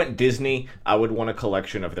 See, if I went Disney, I would want a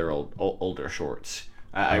collection of their older shorts.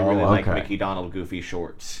 I really like okay. Mickey Donald Goofy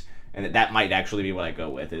shorts, and that might actually be what I go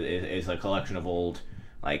with. Is a collection of old,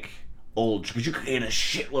 because you could get a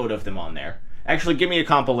shitload of them on there. Actually, give me a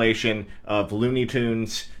compilation of Looney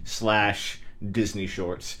Tunes / Disney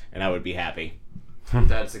shorts, and I would be happy. If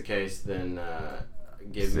that's the case, then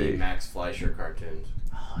give me See. Max Fleischer cartoons.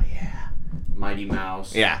 Oh yeah. Mighty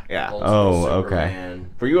Mouse. Yeah. Old Oh, School okay. Superman.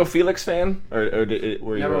 Were you a Felix fan, or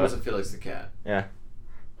were you? Never was a Felix the Cat. Yeah.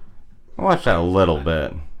 I watched that a little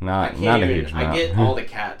bit. I Not can't a even. huge amount. I get all the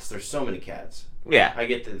cats. There's so many cats. Yeah. I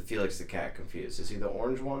get the Felix the Cat confused. Is he the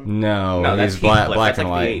orange one? No, No, that's he's black Heathcliff. black That's and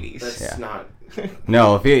like white. the 80s. That's Yeah. not.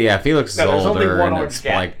 No, Felix is No, there's only older one and orange it's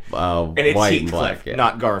cat. like And it's white Heathcliff, and black. Yeah.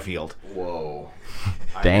 not Garfield. Whoa.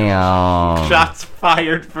 Damn. Shots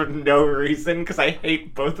fired for no reason because I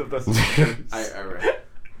hate both of those pictures. I read.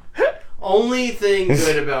 Only thing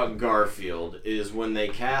good about Garfield is when they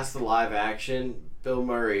cast the live action, Bill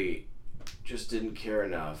Murray just didn't care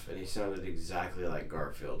enough, and he sounded exactly like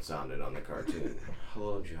Garfield sounded on the cartoon.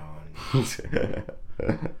 Hello, John.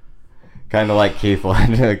 Kind of like Heath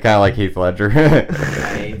Ledger.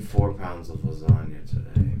 I ate 4 pounds of lasagna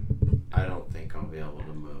today. I don't think I'll be able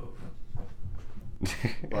to move.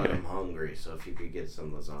 But I'm hungry, so if you could get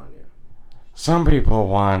some lasagna. Some people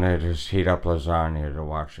want to just heat up lasagna to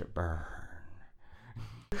watch it burn.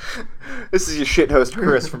 This is your shit host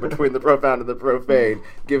Chris from Between the Profound and the Profane,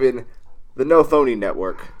 giving the No Phony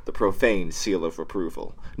Network the profane seal of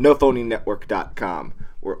approval. NoPhonyNetwork.com,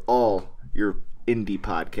 where all your indie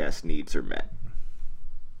podcast needs are met.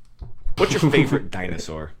 What's your favorite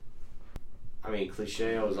dinosaur? I mean,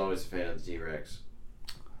 cliche, I was always a fan of the T-Rex.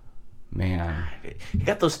 Man. He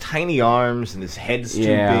got those tiny arms and his head's too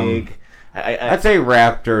Yeah. big. I'd say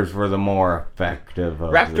raptors were the more effective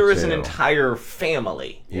of Raptor the is an two. entire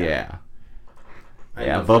family. Yeah. And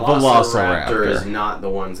Yeah, the but Velociraptor Velociraptor is not the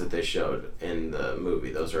ones that they showed in the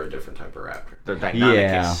movie. Those are a different type of raptor. They're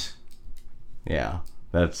Deinonychus. Yeah.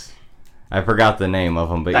 That's... I forgot the name of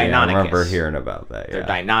them, but yeah, I remember Deinonychus. hearing about that. Yeah. They're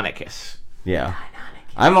Deinonychus. Yeah.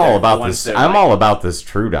 I'm all They're the about ones this. that, I'm like- all about this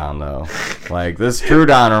Trudon though. Like this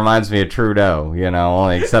Trudon reminds me of Trudeau, you know,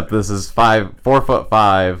 only except this is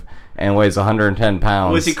 4'5" and weighs 110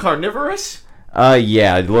 pounds. Was he carnivorous?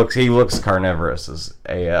 Yeah, he looks carnivorous as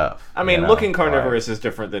AF. I mean, you know, looking carnivorous is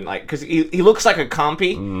different than like because he looks like a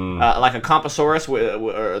compy, like a Comptosaurus,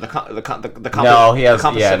 or the No, he has.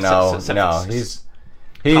 the Yeah, Compsognathus.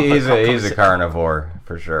 He's a carnivore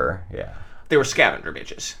for sure. Yeah. They were scavenger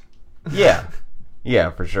bitches, Yeah,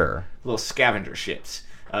 for sure. little scavenger shits.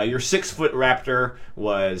 Your 6-foot raptor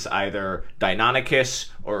was either Deinonychus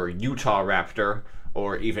or Utah raptor,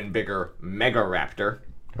 or even bigger Megaraptor.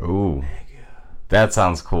 Ooh. That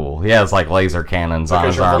sounds cool. He has like laser cannons on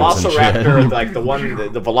Because his your arms and Velociraptor, shit. like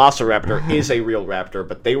the Velociraptor is a real raptor,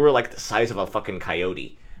 but they were like the size of a fucking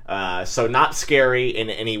coyote. So not scary in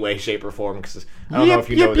any way, shape, or form. Because I don't know if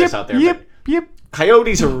you know this out there, but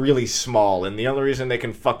coyotes are really small, and the only reason they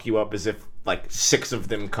can fuck you up is if like 6 of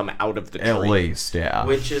them come out of the tree. At least, yeah.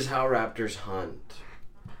 Which is how raptors hunt.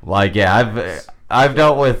 Like, yeah, I've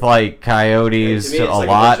dealt with like coyotes Yeah, to me, a it's like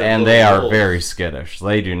a lot, bunch of and little they are wolves. very skittish.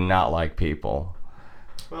 They do not like people.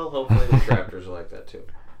 Well, hopefully the raptors are like that too.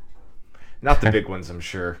 Not the big ones, I'm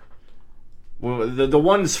sure. Well, the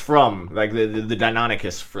ones from like the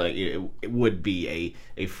Deinonychus, for like, it would be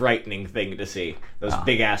a frightening thing to see. Those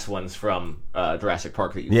big ass ones from Jurassic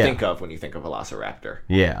Park that you Yeah. think of when you think of Velociraptor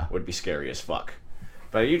Yeah. would be scary as fuck.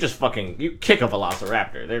 But you kick a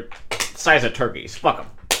Velociraptor, they're the size of turkeys. Fuck them.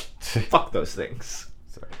 Fuck those things.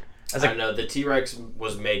 As I know the T-Rex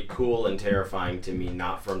was made cool and terrifying to me,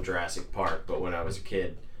 not from Jurassic Park, but when I was a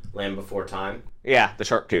kid. Land Before Time. Yeah, the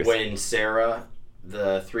shark tooth. When Sarah,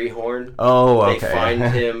 the 3-horn, Oh, they okay. find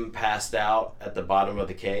him passed out at the bottom of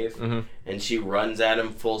the cave, Mm-hmm. and she runs at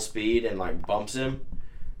him full speed and like bumps him,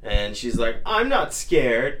 and she's like, "I'm not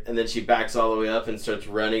scared," and then she backs all the way up and starts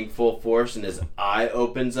running full force, and his eye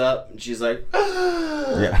opens up, and she's like,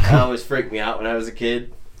 Yeah. That always freaked me out when I was a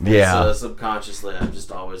kid. Yeah. So subconsciously, I've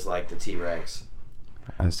just always liked the T-Rex.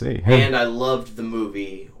 I see. And I loved the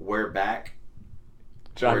movie We're Back.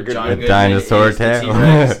 John where Goodman. Goodman Dinosaur is the tail.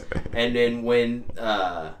 T-Rex. And then when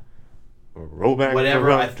Roll back whatever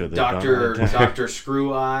to the Dr.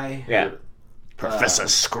 Screw Eye Yeah. Professor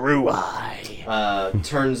Screw Eye.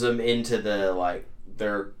 turns them into the like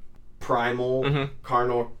their primal Mhm.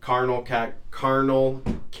 carnal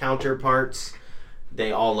counterparts.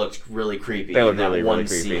 They all looked really creepy They in looked that really, one really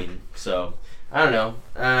creepy. scene. So I don't know.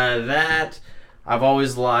 That I've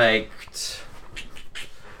always liked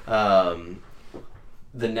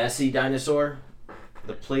the Nessie dinosaur,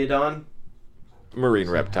 the Pleodon, Marine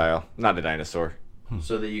reptile, not a dinosaur.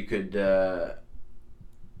 so that you could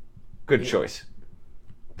Good choice.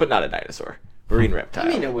 But not a dinosaur. Marine reptile. I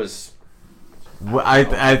mean it was Well, I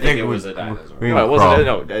think it was a dinosaur. No, it wasn't.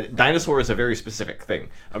 No, a dinosaur is a very specific thing.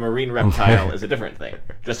 A marine reptile is a different thing.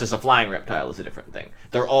 Just as a flying reptile is a different thing.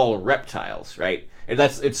 They're all reptiles, right? And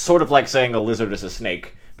it's sort of like saying a lizard is a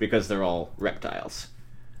snake because they're all reptiles.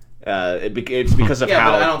 It's because of Yeah,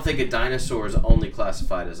 how but I don't think a dinosaur is only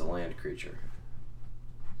classified as a land creature.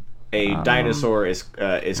 a dinosaur is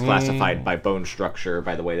classified by bone structure,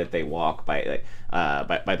 by the way that they walk, by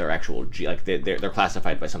their actual like they're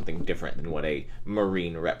classified by something different than what a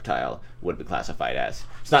marine reptile would be classified as.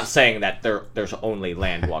 It's not saying that there's only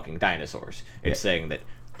land walking dinosaurs. It's saying that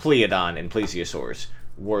Pleodon and Plesiosaurs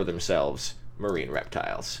were themselves marine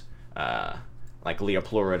reptiles. Like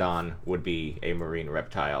Leopleurodon would be a marine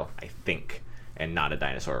reptile, I think, and not a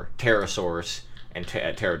dinosaur. Pterosaurs and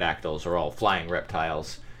pterodactyls are all flying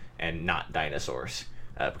reptiles and not dinosaurs,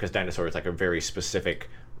 because dinosaur is like a very specific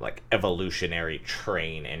like evolutionary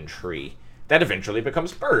train and tree that eventually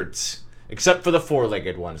becomes birds, except for the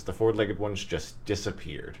four-legged ones. The four-legged ones just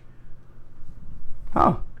disappeared.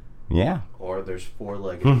 Huh. Yeah. Or there's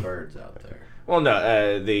four-legged birds out there. Well,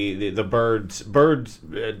 no, the bird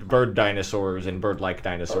dinosaurs and bird-like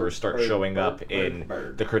dinosaurs start showing up in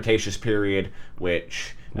the Cretaceous period,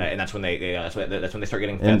 which and that's when that's when they start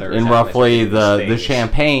getting feathers. In and roughly they start getting the things.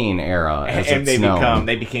 Champagne era, as And it's known.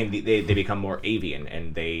 they become more avian,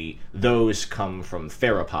 and those come from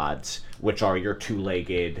theropods, which are your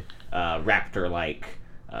two-legged raptor-like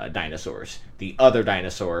dinosaurs. The other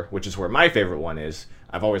dinosaur, which is where my favorite one is,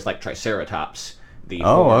 I've always liked Triceratops. The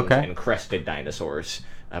horned okay. and crested dinosaurs,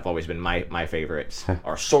 have always been my favorites,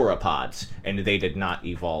 are sauropods, and they did not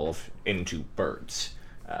evolve into birds.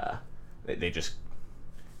 They just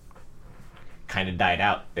kind of died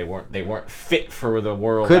out. They weren't fit for the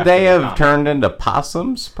world. Could they after the have turned into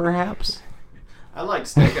possums, perhaps? I like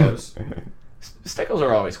stegos. Stegos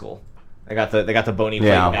are always cool. They got the bony plate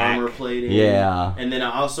Yeah. back. Armor plating. Yeah. And then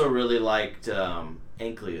I also really liked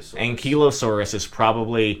Ankylosaurus. Ankylosaurus is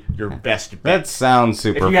probably your best bet. That sounds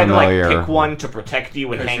super if you had familiar. to like pick one to protect you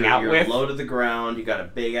and Because hang you're, out you're with, low to the ground. You got a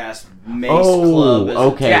big ass mace Oh, club. As a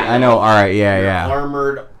okay. tail. I know. All right. Yeah, You're yeah.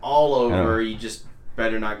 armored all know. over. You just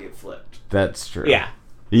better not get flipped. That's true. yeah,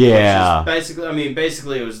 Yeah. Which is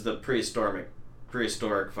basically it was the prehistoric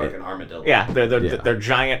fucking armadillo. yeah, they're Yeah. they're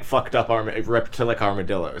giant fucked up reptilic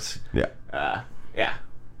armadillos. Yeah. Yeah.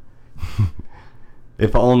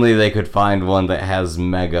 If only they could find one that has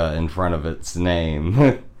mega in front of its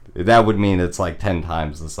name. That would mean it's like 10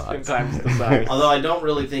 times the size. 10 times the size. Although I don't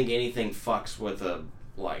really think anything fucks with a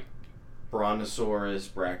like Brontosaurus,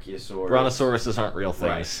 Brachiosaurus. Brontosauruses aren't real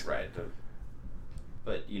things. Right.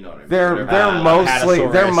 But you know what I mean. They're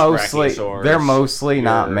Apatosaurus, mostly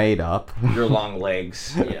not your- made up. Your long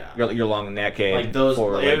legs, Yeah. your long necked, like those. It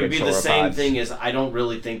four-legged would be the same sauropods. thing as I don't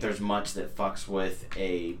really think there's much that fucks with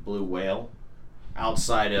a blue whale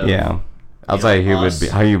outside of Yeah. Outside of us.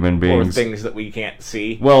 human or beings. things that we can't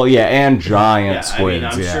see. Well, yeah, and giant Yeah, squids.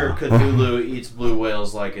 I'm yeah. sure Cthulhu eats blue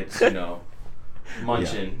whales like it's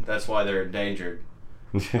munching. That's why they're endangered.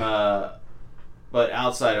 But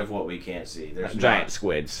outside of what we can't see, there's Giant not.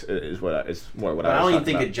 squids is what I was But I don't even talking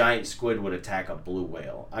think about. a giant squid would attack a blue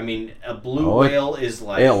whale. I mean, a blue Oh, whale is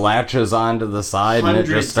like It latches onto the side and it hundreds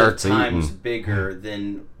just starts of times eating. bigger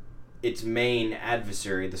than its main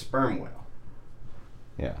adversary, the sperm whale.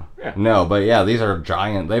 Yeah. Yeah. No, but yeah, these are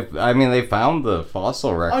giant. They found the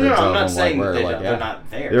fossil records I'm of not them. saying where, they're not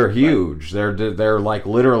there. They're but- huge. They're like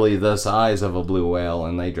literally the size of a blue whale,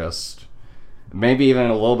 and they just maybe even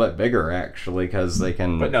a little bit bigger actually because they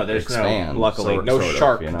can. But no, there's expand, luckily sort no of,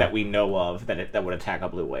 shark you know? that we know of that would attack a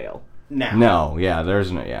blue whale. Now. No, yeah,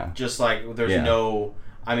 there's no, yeah. Just like there's Yeah. no.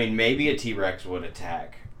 I mean, maybe a T-Rex would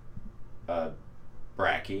attack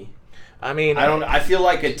Brachy. I mean, I feel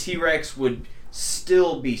like a T-Rex would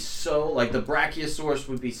still be so like the Brachiosaurus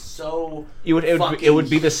would be so. it would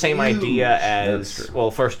be the same fucking idea huge. as That's true.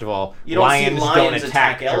 well. First of all, You don't see lions don't lions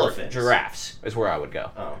attack attack elephants. Giraffes is where I would go.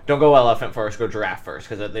 Oh. Don't go elephant first. Go giraffe first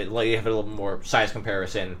because you have a little more size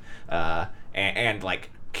comparison and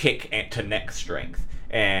like kick to neck strength.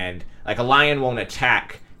 And like a lion won't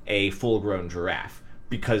attack a full-grown giraffe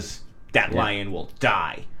because that lion will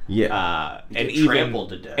die. Yeah. Get trampled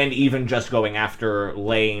to death. And even just going after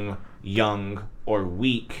lame, young, or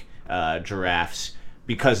weak giraffes,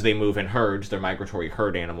 because they move in herds, they're migratory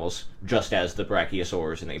herd animals, just as the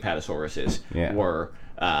Brachiosaurus and the Apatosauruses were.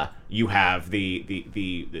 You have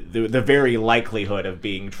the very likelihood of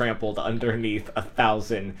being trampled underneath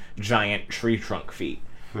 1,000 giant tree trunk feet.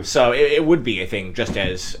 So it would be a thing, just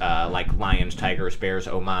as like lions, tigers, bears,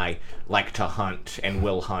 oh my, like to hunt and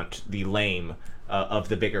will hunt the lame of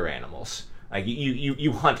the bigger animals. Like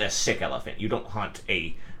you hunt a sick elephant. You don't hunt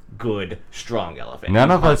a good, strong elephant. None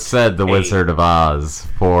You of hunt us said The a- Wizard of Oz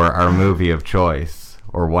for our movie of choice,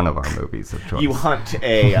 or one of our movies of choice. You hunt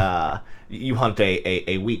a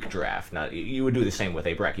weak giraffe. Now you would do the same with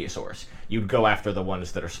a Brachiosaurus. You'd go after the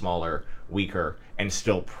ones that are smaller, weaker, and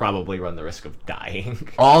still probably run the risk of dying.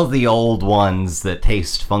 All the old ones that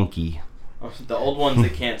taste funky. The old ones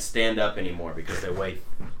that can't stand up anymore because they weigh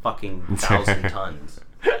fucking 1,000 tons.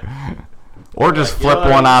 Or just Like, you know flip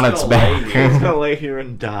what, one I'm on just its gonna lay back. here. gonna lay here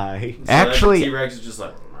and die. So Actually, the T-Rex is just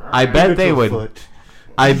like. I bet they would. Foot.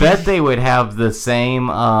 I bet they would have the same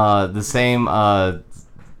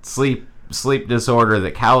sleep disorder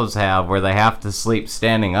that cows have, where they have to sleep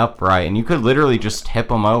standing upright, and you could literally just tip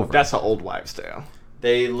them over. That's an old wives' tale.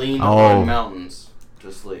 They lean Oh. on mountains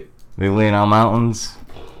to sleep. They lean on mountains.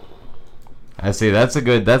 I see. That's a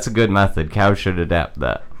good method. Cows should adapt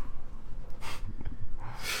that.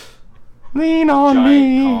 Lean on Giant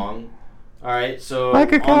me. Kong. Alright, so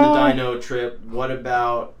Like a on cow. the dino trip, what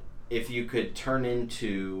about if you could turn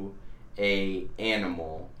into a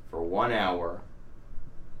animal for 1 hour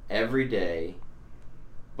every day,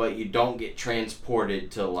 but you don't get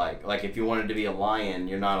transported to like if you wanted to be a lion,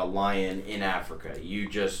 you're not a lion in Africa. You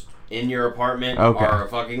just in your apartment Okay. are a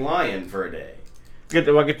fucking lion for a day.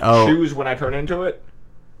 Do I get to Oh. choose when I turn into it?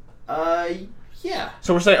 Yeah.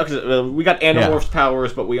 So we're saying okay, we got Animorphs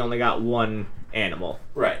powers, but we only got one animal,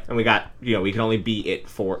 Right. and we got we can only be it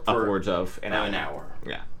for upwards of an hour. An hour.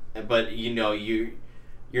 Yeah. But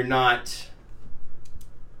you're not.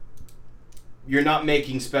 you're not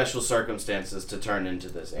making special circumstances to turn into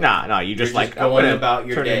this animal. Nah, you just You're like going about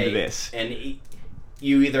your turn day into this. and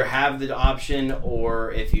you either have the option,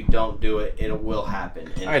 or if you don't do it, it will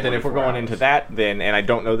happen. All right, then if we're going into that, then, and I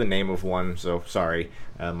don't know the name of one, so sorry,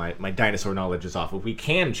 my dinosaur knowledge is off. If we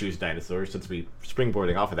can choose dinosaurs, since we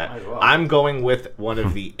springboarding off of that, Might as well. I'm going with one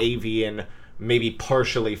of the avian, maybe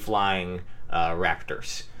partially flying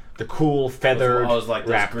raptors. The cool feathered Those like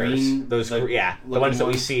those raptors. green, the looking ones that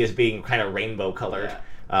we ones? see as being kind of rainbow colored.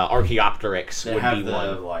 Archaeopteryx They would have be the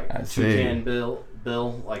one. like I see. toucan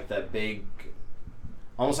bill, like that big,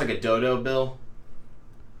 almost like a dodo bill,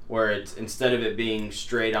 where it's instead of it being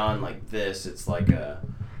straight on like this, it's like a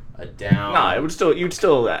down. No, it would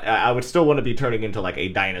still. I would still want to be turning into like a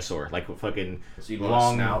dinosaur, like a fucking So you'd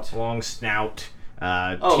want a snout? long snout.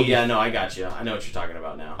 Oh teeth. yeah, no, I got you. I know what you're talking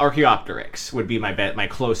about now. Archaeopteryx would be my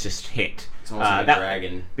closest hit. It's almost like a that-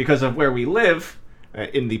 dragon. Because of where we live,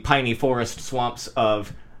 in the piney forest swamps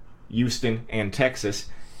of Houston and Texas,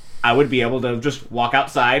 I would be able to just walk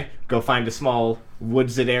outside, go find a small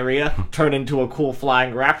woodsed area, turn into a cool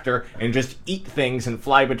flying raptor, and just eat things and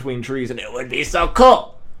fly between trees, and it would be so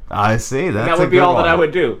cool. I see. That's That a would be good all one. that I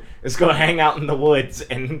would do, is go hang out in the woods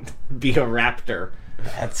and be a raptor.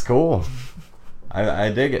 That's cool. I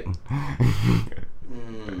dig it.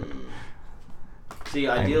 See,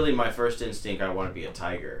 ideally, my first instinct, I want to be a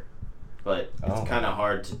tiger, but it's Oh. kind of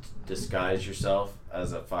hard to disguise yourself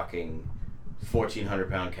as a fucking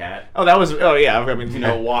 1,400-pound cat. Oh, yeah, I mean, You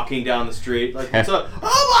know, walking down the street like, what's up?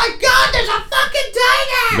 Oh my God, there's a fucking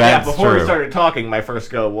tiger! That's before true. we started talking, my first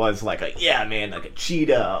go was like like a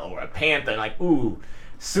cheetah or a panther. Like, ooh,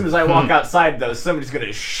 as soon as I walk outside, though, somebody's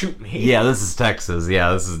gonna shoot me. Yeah, this is Texas.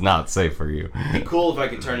 Yeah, this is not safe for you. It'd be cool if I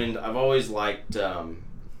could turn into. I've always liked.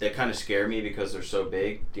 They kind of scare me because they're so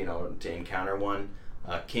big. You know, to encounter one,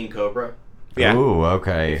 king cobra. Yeah. Ooh,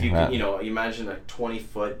 okay. If you That- could, you know, imagine a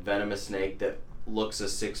 20-foot venomous snake that looks a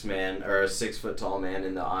 6 foot tall man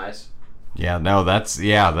in the eyes. yeah, no, that's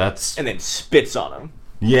And then spits on him.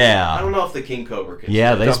 I yeah. don't know if the king cobra could.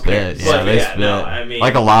 Yeah, they Don't care. spit. Yeah, But they yeah, spit. no, I mean,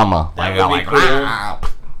 like a llama. that Like, would be like, cool.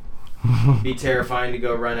 Be terrifying to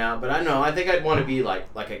go run out, but I think I'd want to be like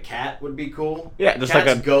a cat would be cool. Yeah, just Cats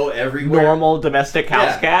like a go everywhere. Normal domestic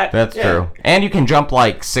house Yeah. cat. That's Yeah. true. And you can jump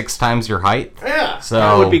like 6 times your height. Yeah. So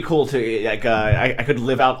That would be cool to like. I could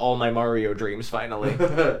live out all my Mario dreams finally.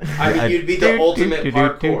 I mean, you'd be the ultimate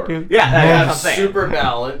parkour. Yeah, You that's what have I'm saying. super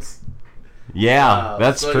balance. yeah,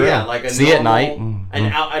 that's so true. Yeah, like a See at normal-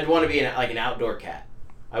 night. I'd want to be an outdoor cat.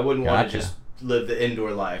 I wouldn't want Gotcha. to just live the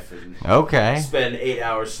indoor life and Okay. spend 8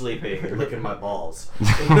 hours sleeping and licking my balls.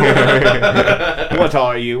 What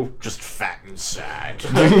are you? Just fat inside.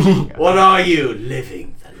 What are you?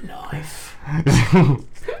 Living the life.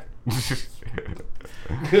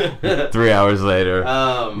 3 hours later.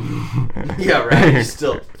 Yeah, right.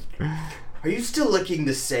 Are you still licking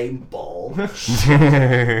the same ball?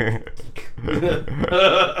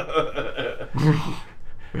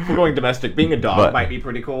 If we're going domestic, being a dog But- might be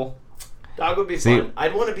pretty cool. Dog would be See- fun.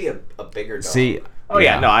 I'd want to be a bigger dog. See. Oh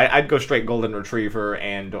yeah, no, I'd go straight golden retriever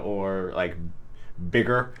and or like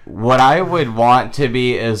bigger. What I would want to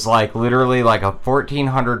be is like literally like a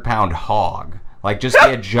 1,400-pound hog. Like just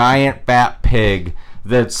be a giant fat pig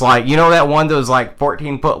that's like, you know that one that was like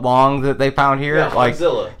 14 foot long that they found here? Yeah, like,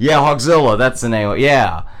 Hogzilla. Yeah, Hogzilla, that's the name.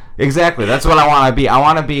 Yeah, exactly. That's what I want to be. I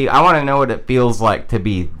want to know what it feels like to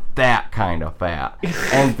be that kind of fat.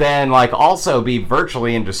 And then like also be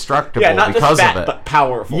virtually indestructible Yeah, not because just fat, of it. but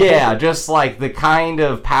powerful. Yeah, just like the kind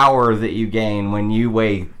of power that you gain when you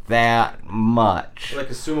weigh that much. Like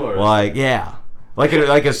a sumo wrestler. Like, yeah. Like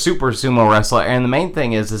a super sumo wrestler. And the main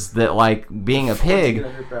thing is that, like, being a pig,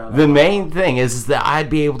 1,400 pounds. the main thing is that I'd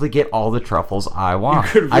be able to get all the truffles I want.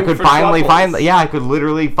 could I root could for finally truffles. I could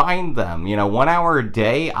literally find them. 1 hour a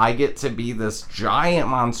day, I get to be this giant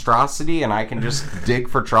monstrosity and I can just dig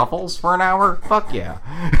for truffles for an hour? Fuck yeah.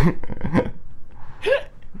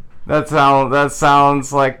 That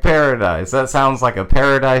sounds like paradise. That sounds like a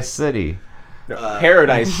paradise city.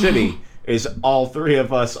 Paradise City is all three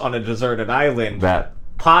of us on a deserted island That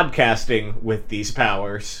podcasting with these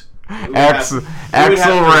powers. Axl have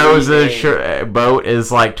to Rose's rename- boat is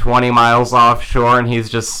like 20 miles offshore and he's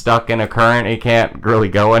just stuck in a current. He can't really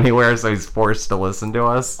go anywhere, so he's forced to listen to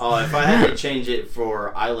us. Oh, if I had to change it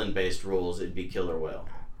for island-based rules, it'd be killer whale.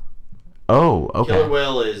 Oh, Killer okay.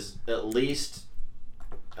 whale is at least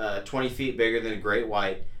 20 feet bigger than a great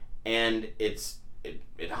white, and it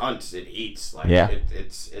hunts, it eats. Like Yeah.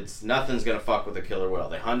 it's nothing's gonna fuck with a killer whale.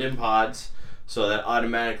 They hunt in pods, so that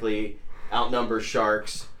automatically outnumbers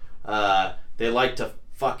sharks. They like to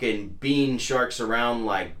fucking bean sharks around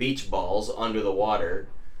like beach balls under the water.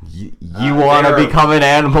 You want to become an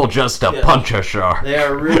animal just to punch a shark. They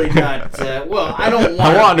are really not. Well, I don't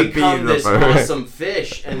want to become this awesome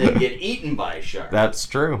fish and then get eaten by a shark. That's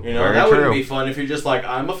true. You know, Very that true. wouldn't be fun if you're just like,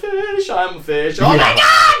 I'm a fish. Oh my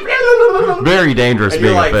god! Very dangerous And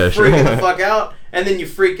being you're like a fish. freaking the fuck out, and then you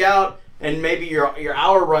freak out, and maybe your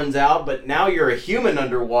hour runs out, but now you're a human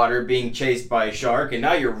underwater being chased by a shark, and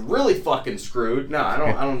now you're really fucking screwed. No, I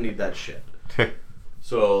don't need that shit.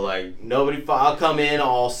 So, like, I'll come in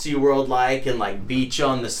all SeaWorld-like and, like, beach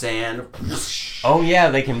on the sand. Oh, yeah,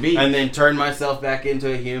 they can be. And then turn myself back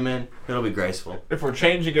into a human. It'll be graceful. If we're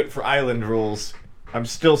changing it for island rules, I'm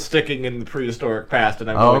still sticking in the prehistoric past, and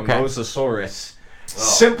I'm going Mosasaurus.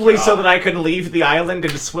 Simply so that I can leave the island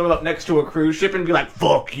and swim up next to a cruise ship and be like,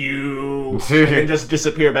 fuck you, and then just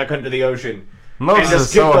disappear back under the ocean. And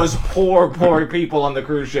just give those poor people on the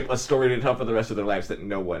cruise ship a story to tell for the rest of their lives that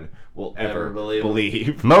no one will ever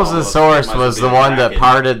believe. Mosasaurus was the one that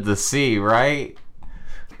parted the sea, right?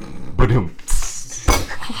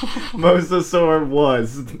 Mosasaur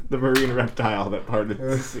was the marine reptile that parted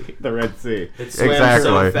the Red Sea. It swam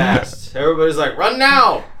so fast. Everybody's like, run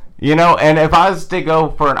now! You know, and if I was to go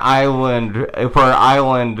for an island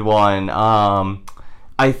one,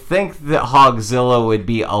 I think that Hogzilla would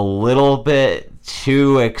be a little bit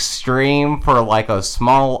too extreme for like a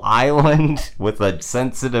small island with a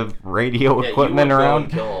sensitive radio equipment around.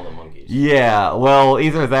 Kill all the monkeys. Yeah, well,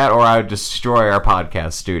 either that or I would destroy our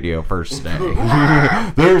podcast studio first day.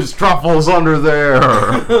 There's truffles under there.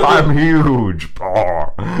 I'm huge.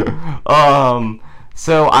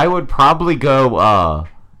 So I would probably go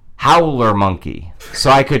howler monkey, so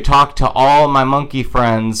I could talk to all my monkey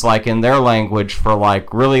friends like in their language for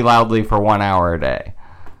like really loudly for 1 hour a day.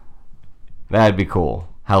 That'd be cool.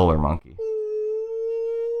 Howler monkey.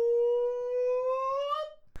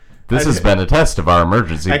 This has been a test of our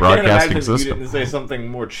emergency broadcasting system. You didn't say something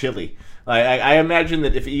more chilly. I imagine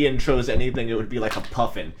that if Ian chose anything, it would be like a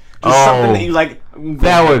puffin. Just something that you like.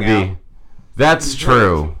 That would be. That's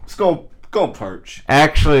true. Let's go perch.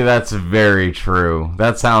 Actually, that's very true.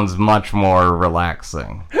 That sounds much more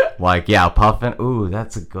relaxing. Like, yeah, puffin. Ooh,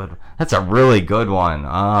 that's a really good one.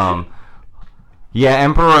 Yeah,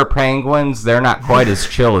 emperor penguins, they're not quite as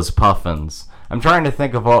chill as puffins. I'm trying to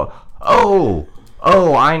think of Oh,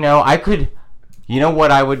 I know. You know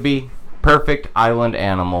what I would be? Perfect island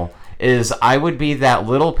animal is I would be that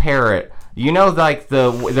little parrot. You know, like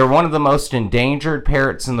they're one of the most endangered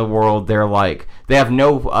parrots in the world. They have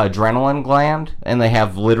no adrenaline gland, and they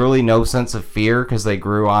have literally no sense of fear because they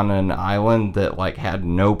grew on an island that like had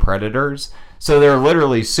no predators. So they're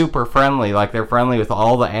literally super friendly, like they're friendly with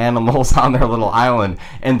all the animals on their little island,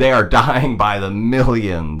 and they are dying by the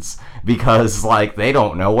millions because like they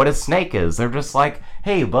don't know what a snake is. They're just like,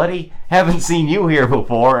 hey buddy, haven't seen you here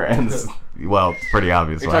before, and well, it's pretty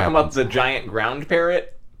obvious. You're talking about the giant ground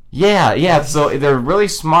parrot? Yeah, so they're really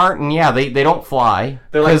smart, and yeah, they don't fly.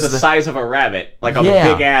 They're like the size of a rabbit, like a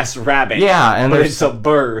big-ass rabbit. Yeah, but it's a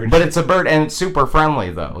bird. But it's a bird, and it's super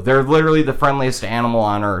friendly, though. They're literally the friendliest animal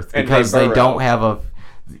on Earth, because they don't have a...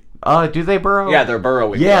 do they burrow? Yeah, they're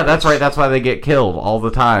burrowing. Yeah, that's right, that's why they get killed all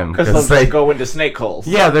the time. Because they go into snake holes.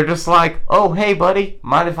 Yeah, they're just like, oh, hey, buddy,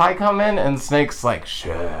 mind if I come in? And Snake's like,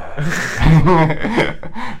 sure.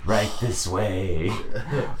 Right this way.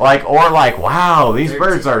 Wow, these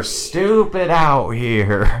birds are stupid out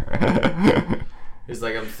here. He's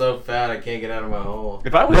like, I'm so fat I can't get out of my hole.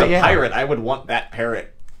 If I was a pirate, I would want that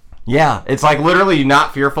parrot. Yeah, it's like literally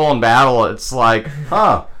not fearful in battle. It's like,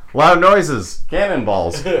 loud noises,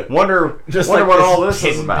 cannonballs. Wonder what all this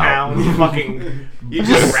is about. Pound, fucking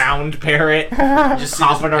round parrot, just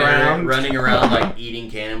hopping around, running around like eating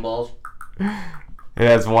cannonballs. It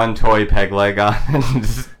has one toy peg leg on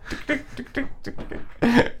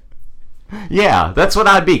it. Yeah, that's what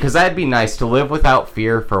I'd be, because that'd be nice to live without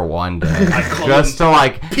fear for one day. Just to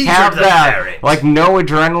like have that, parrot. Like no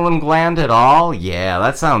adrenaline gland at all. Yeah,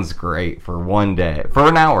 that sounds great for one day, for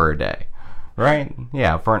an hour a day. Right?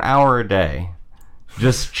 Yeah, for an hour a day.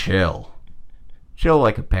 Just chill. Chill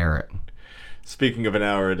like a parrot. Speaking of an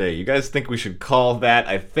hour a day, you guys think we should call that?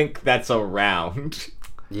 I think that's a round.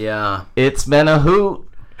 Yeah. It's been a hoot.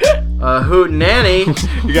 A hoot nanny.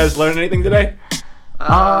 You guys learn anything today?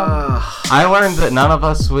 I learned that none of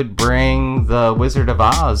us would bring The Wizard of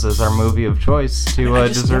Oz as our movie of choice to a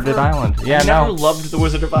deserted island. Yeah, I never loved The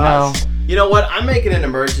Wizard of Oz. No. You know what? I'm making an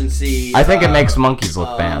emergency. I think it makes monkeys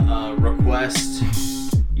look bad. Request.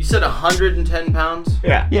 You said 110 pounds?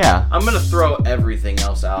 Yeah. Yeah. I'm gonna throw everything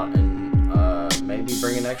else out and maybe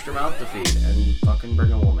bring an extra mouth to feed and fucking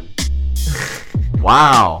bring a woman.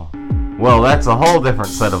 Wow. Well, that's a whole different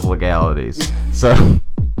set of legalities. So.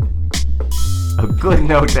 a good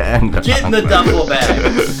note to end on. Get in the duffel bag.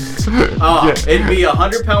 Oh, it'd be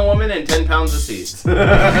 100-pound woman and 10 pounds of seeds.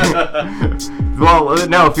 Well,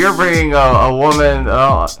 no, if you're bringing a woman...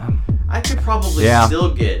 I could probably Yeah.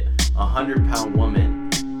 still get a 100-pound woman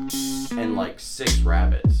and like 6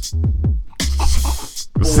 rabbits.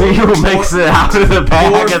 See who makes it out of the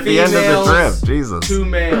bag 4 at the end of the females, trip. Jesus. 2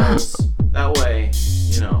 males. That way,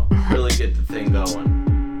 really get the thing going.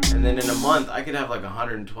 And then in a month, I could have like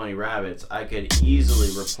 120 rabbits. I could easily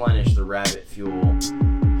replenish the rabbit fuel.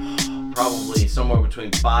 Probably somewhere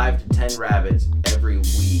between 5 to 10 rabbits every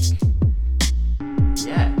week.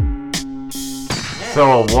 Yeah.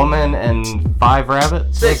 So a woman and 5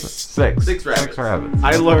 rabbits? 6. 6. 6 rabbits. 6 rabbits.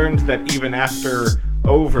 I learned that even after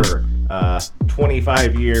over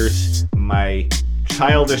 25 years, my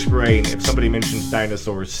childish brain, if somebody mentions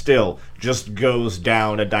dinosaurs, still just goes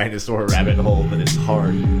down a dinosaur rabbit hole that is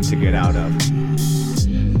hard to get out of.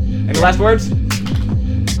 Any last words?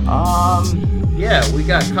 Yeah, we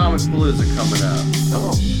got Comic Palooza coming up.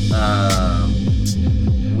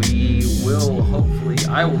 We will hopefully,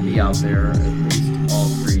 I will be out there at least all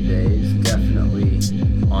 3 days. Definitely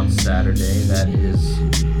on Saturday. That is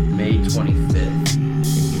May 25th in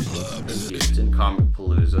Houston, Comic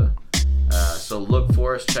Palooza. So look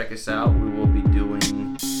for us, check us out. We will be doing,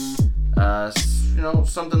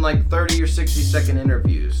 something like 30 or 60 second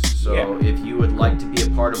interviews. So if you would like to be a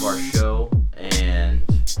part of our show and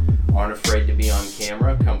aren't afraid to be on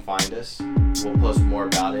camera, come find us. We'll post more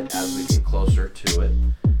about it as we get closer to it.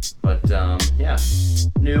 But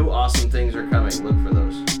new awesome things are coming. Look for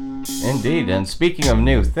those. Indeed, and speaking of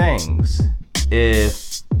new things,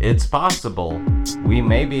 if it's possible, we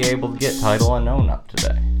may be able to get Title Unknown up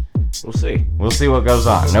today. We'll see. We'll see what goes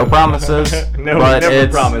on. No promises. No, but never it's,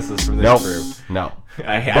 promises from this crew. No.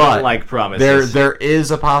 I don't like promises. There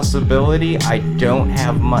is a possibility. I don't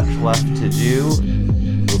have much left to do.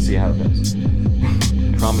 We'll see how it goes.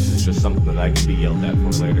 Promise is just something that I can be yelled at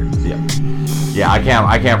for later. Yeah, I can't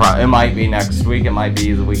promise. It might be next week. It might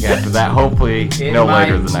be the week after that. Hopefully, no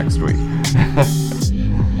later than next week.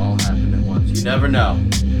 All happen at once. You never know.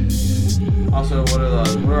 Also, what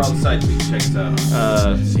are all the sites we can check us out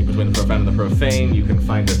on? See Between the Profound and the Profane. You can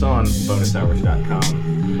find us on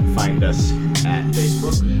bonushours.com. Find us at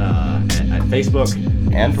Facebook. At Facebook.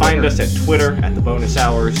 And find Twitter. us at Twitter at the Bonus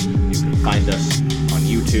Hours. You can find us on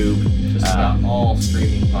YouTube. Just about all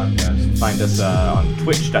streaming podcasts. Find us on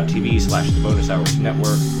twitch.tv/the Bonus Hours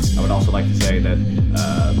Network. I would also like to say that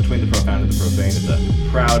Between the Profound and the Profane is a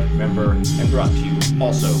proud member and brought to you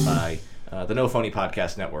also by the No Phony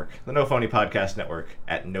Podcast Network. The No Phony Podcast Network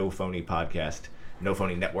at No Phony Podcast.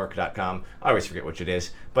 NoPhonyNetwork.com. I always forget which it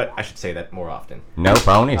is, but I should say that more often. No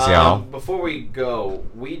phonies, y'all. Before we go,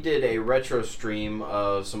 we did a retro stream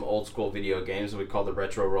of some old school video games that we call the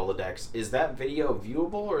Retro Rolodex. Is that video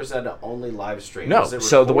viewable, or is that an only live stream? No. Does it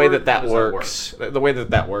So the way record? that How does works, the way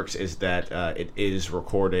that works is that it is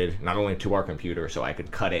recorded not only to our computer, so I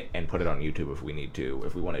could cut it and put it on YouTube if we need to,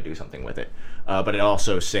 if we want to do something with it. But it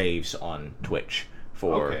also saves on Twitch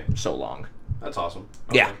for so long. That's awesome.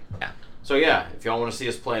 Yeah. So yeah, if y'all want to see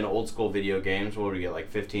us playing old school video games, what would we get,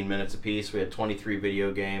 like 15 minutes apiece? We had 23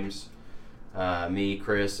 video games. Me,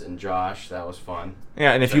 Chris, and Josh. That was fun.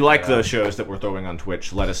 Yeah, and if Check you like it those out. shows that we're throwing on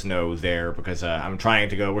Twitch, let us know there, because we're trying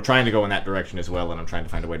to go in that direction as well, and I'm trying to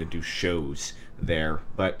find a way to do shows there.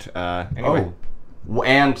 But anyway.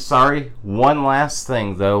 And sorry, one last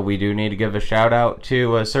thing though, we do need to give a shout out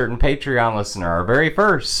to a certain Patreon listener, our very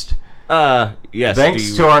first. Yes.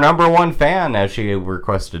 Thanks to our number one fan, as she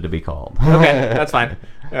requested to be called. Okay, that's fine.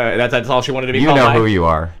 That's all she wanted to be You called know by. who you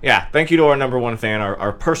are. Yeah, thank you to our number one fan,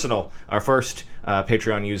 our first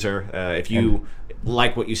Patreon user. If you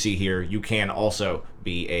like what you see here, you can also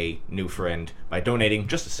be a new friend by donating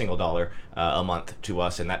just $1 a month to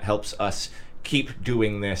us, and that helps us keep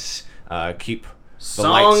doing this, keep the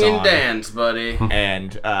lights Song and on. dance, buddy.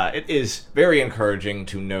 And it is very encouraging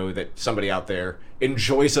to know that somebody out there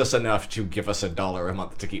enjoys us enough to give us $1 a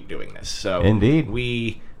month to keep doing this. So Indeed.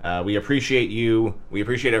 we appreciate you. We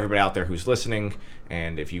appreciate everybody out there who's listening.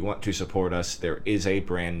 And if you want to support us, there is a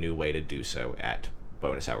brand new way to do so at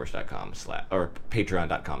bonushours.com or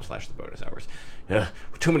patreon.com/thebonushours.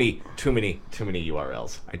 Too many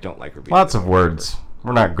URLs. I don't like repeating. Lots of words.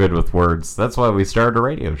 We're not good with words. That's why we started a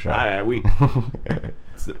radio show. We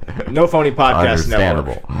No Phony Podcast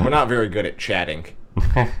Understandable. Network. We're not very good at chatting.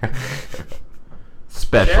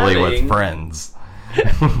 Especially with Chatting. friends.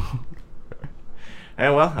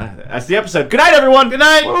 And well, that's the episode. Good night, everyone. Good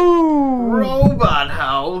night. Robot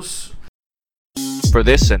House. For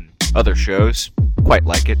this and other shows, quite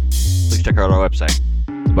like it, please check out our website,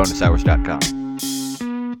 thebonushours.com.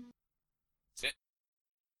 That's it.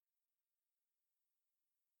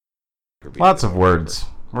 Lots of words.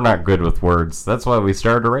 We're not good with words. That's why we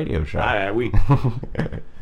started a radio show. We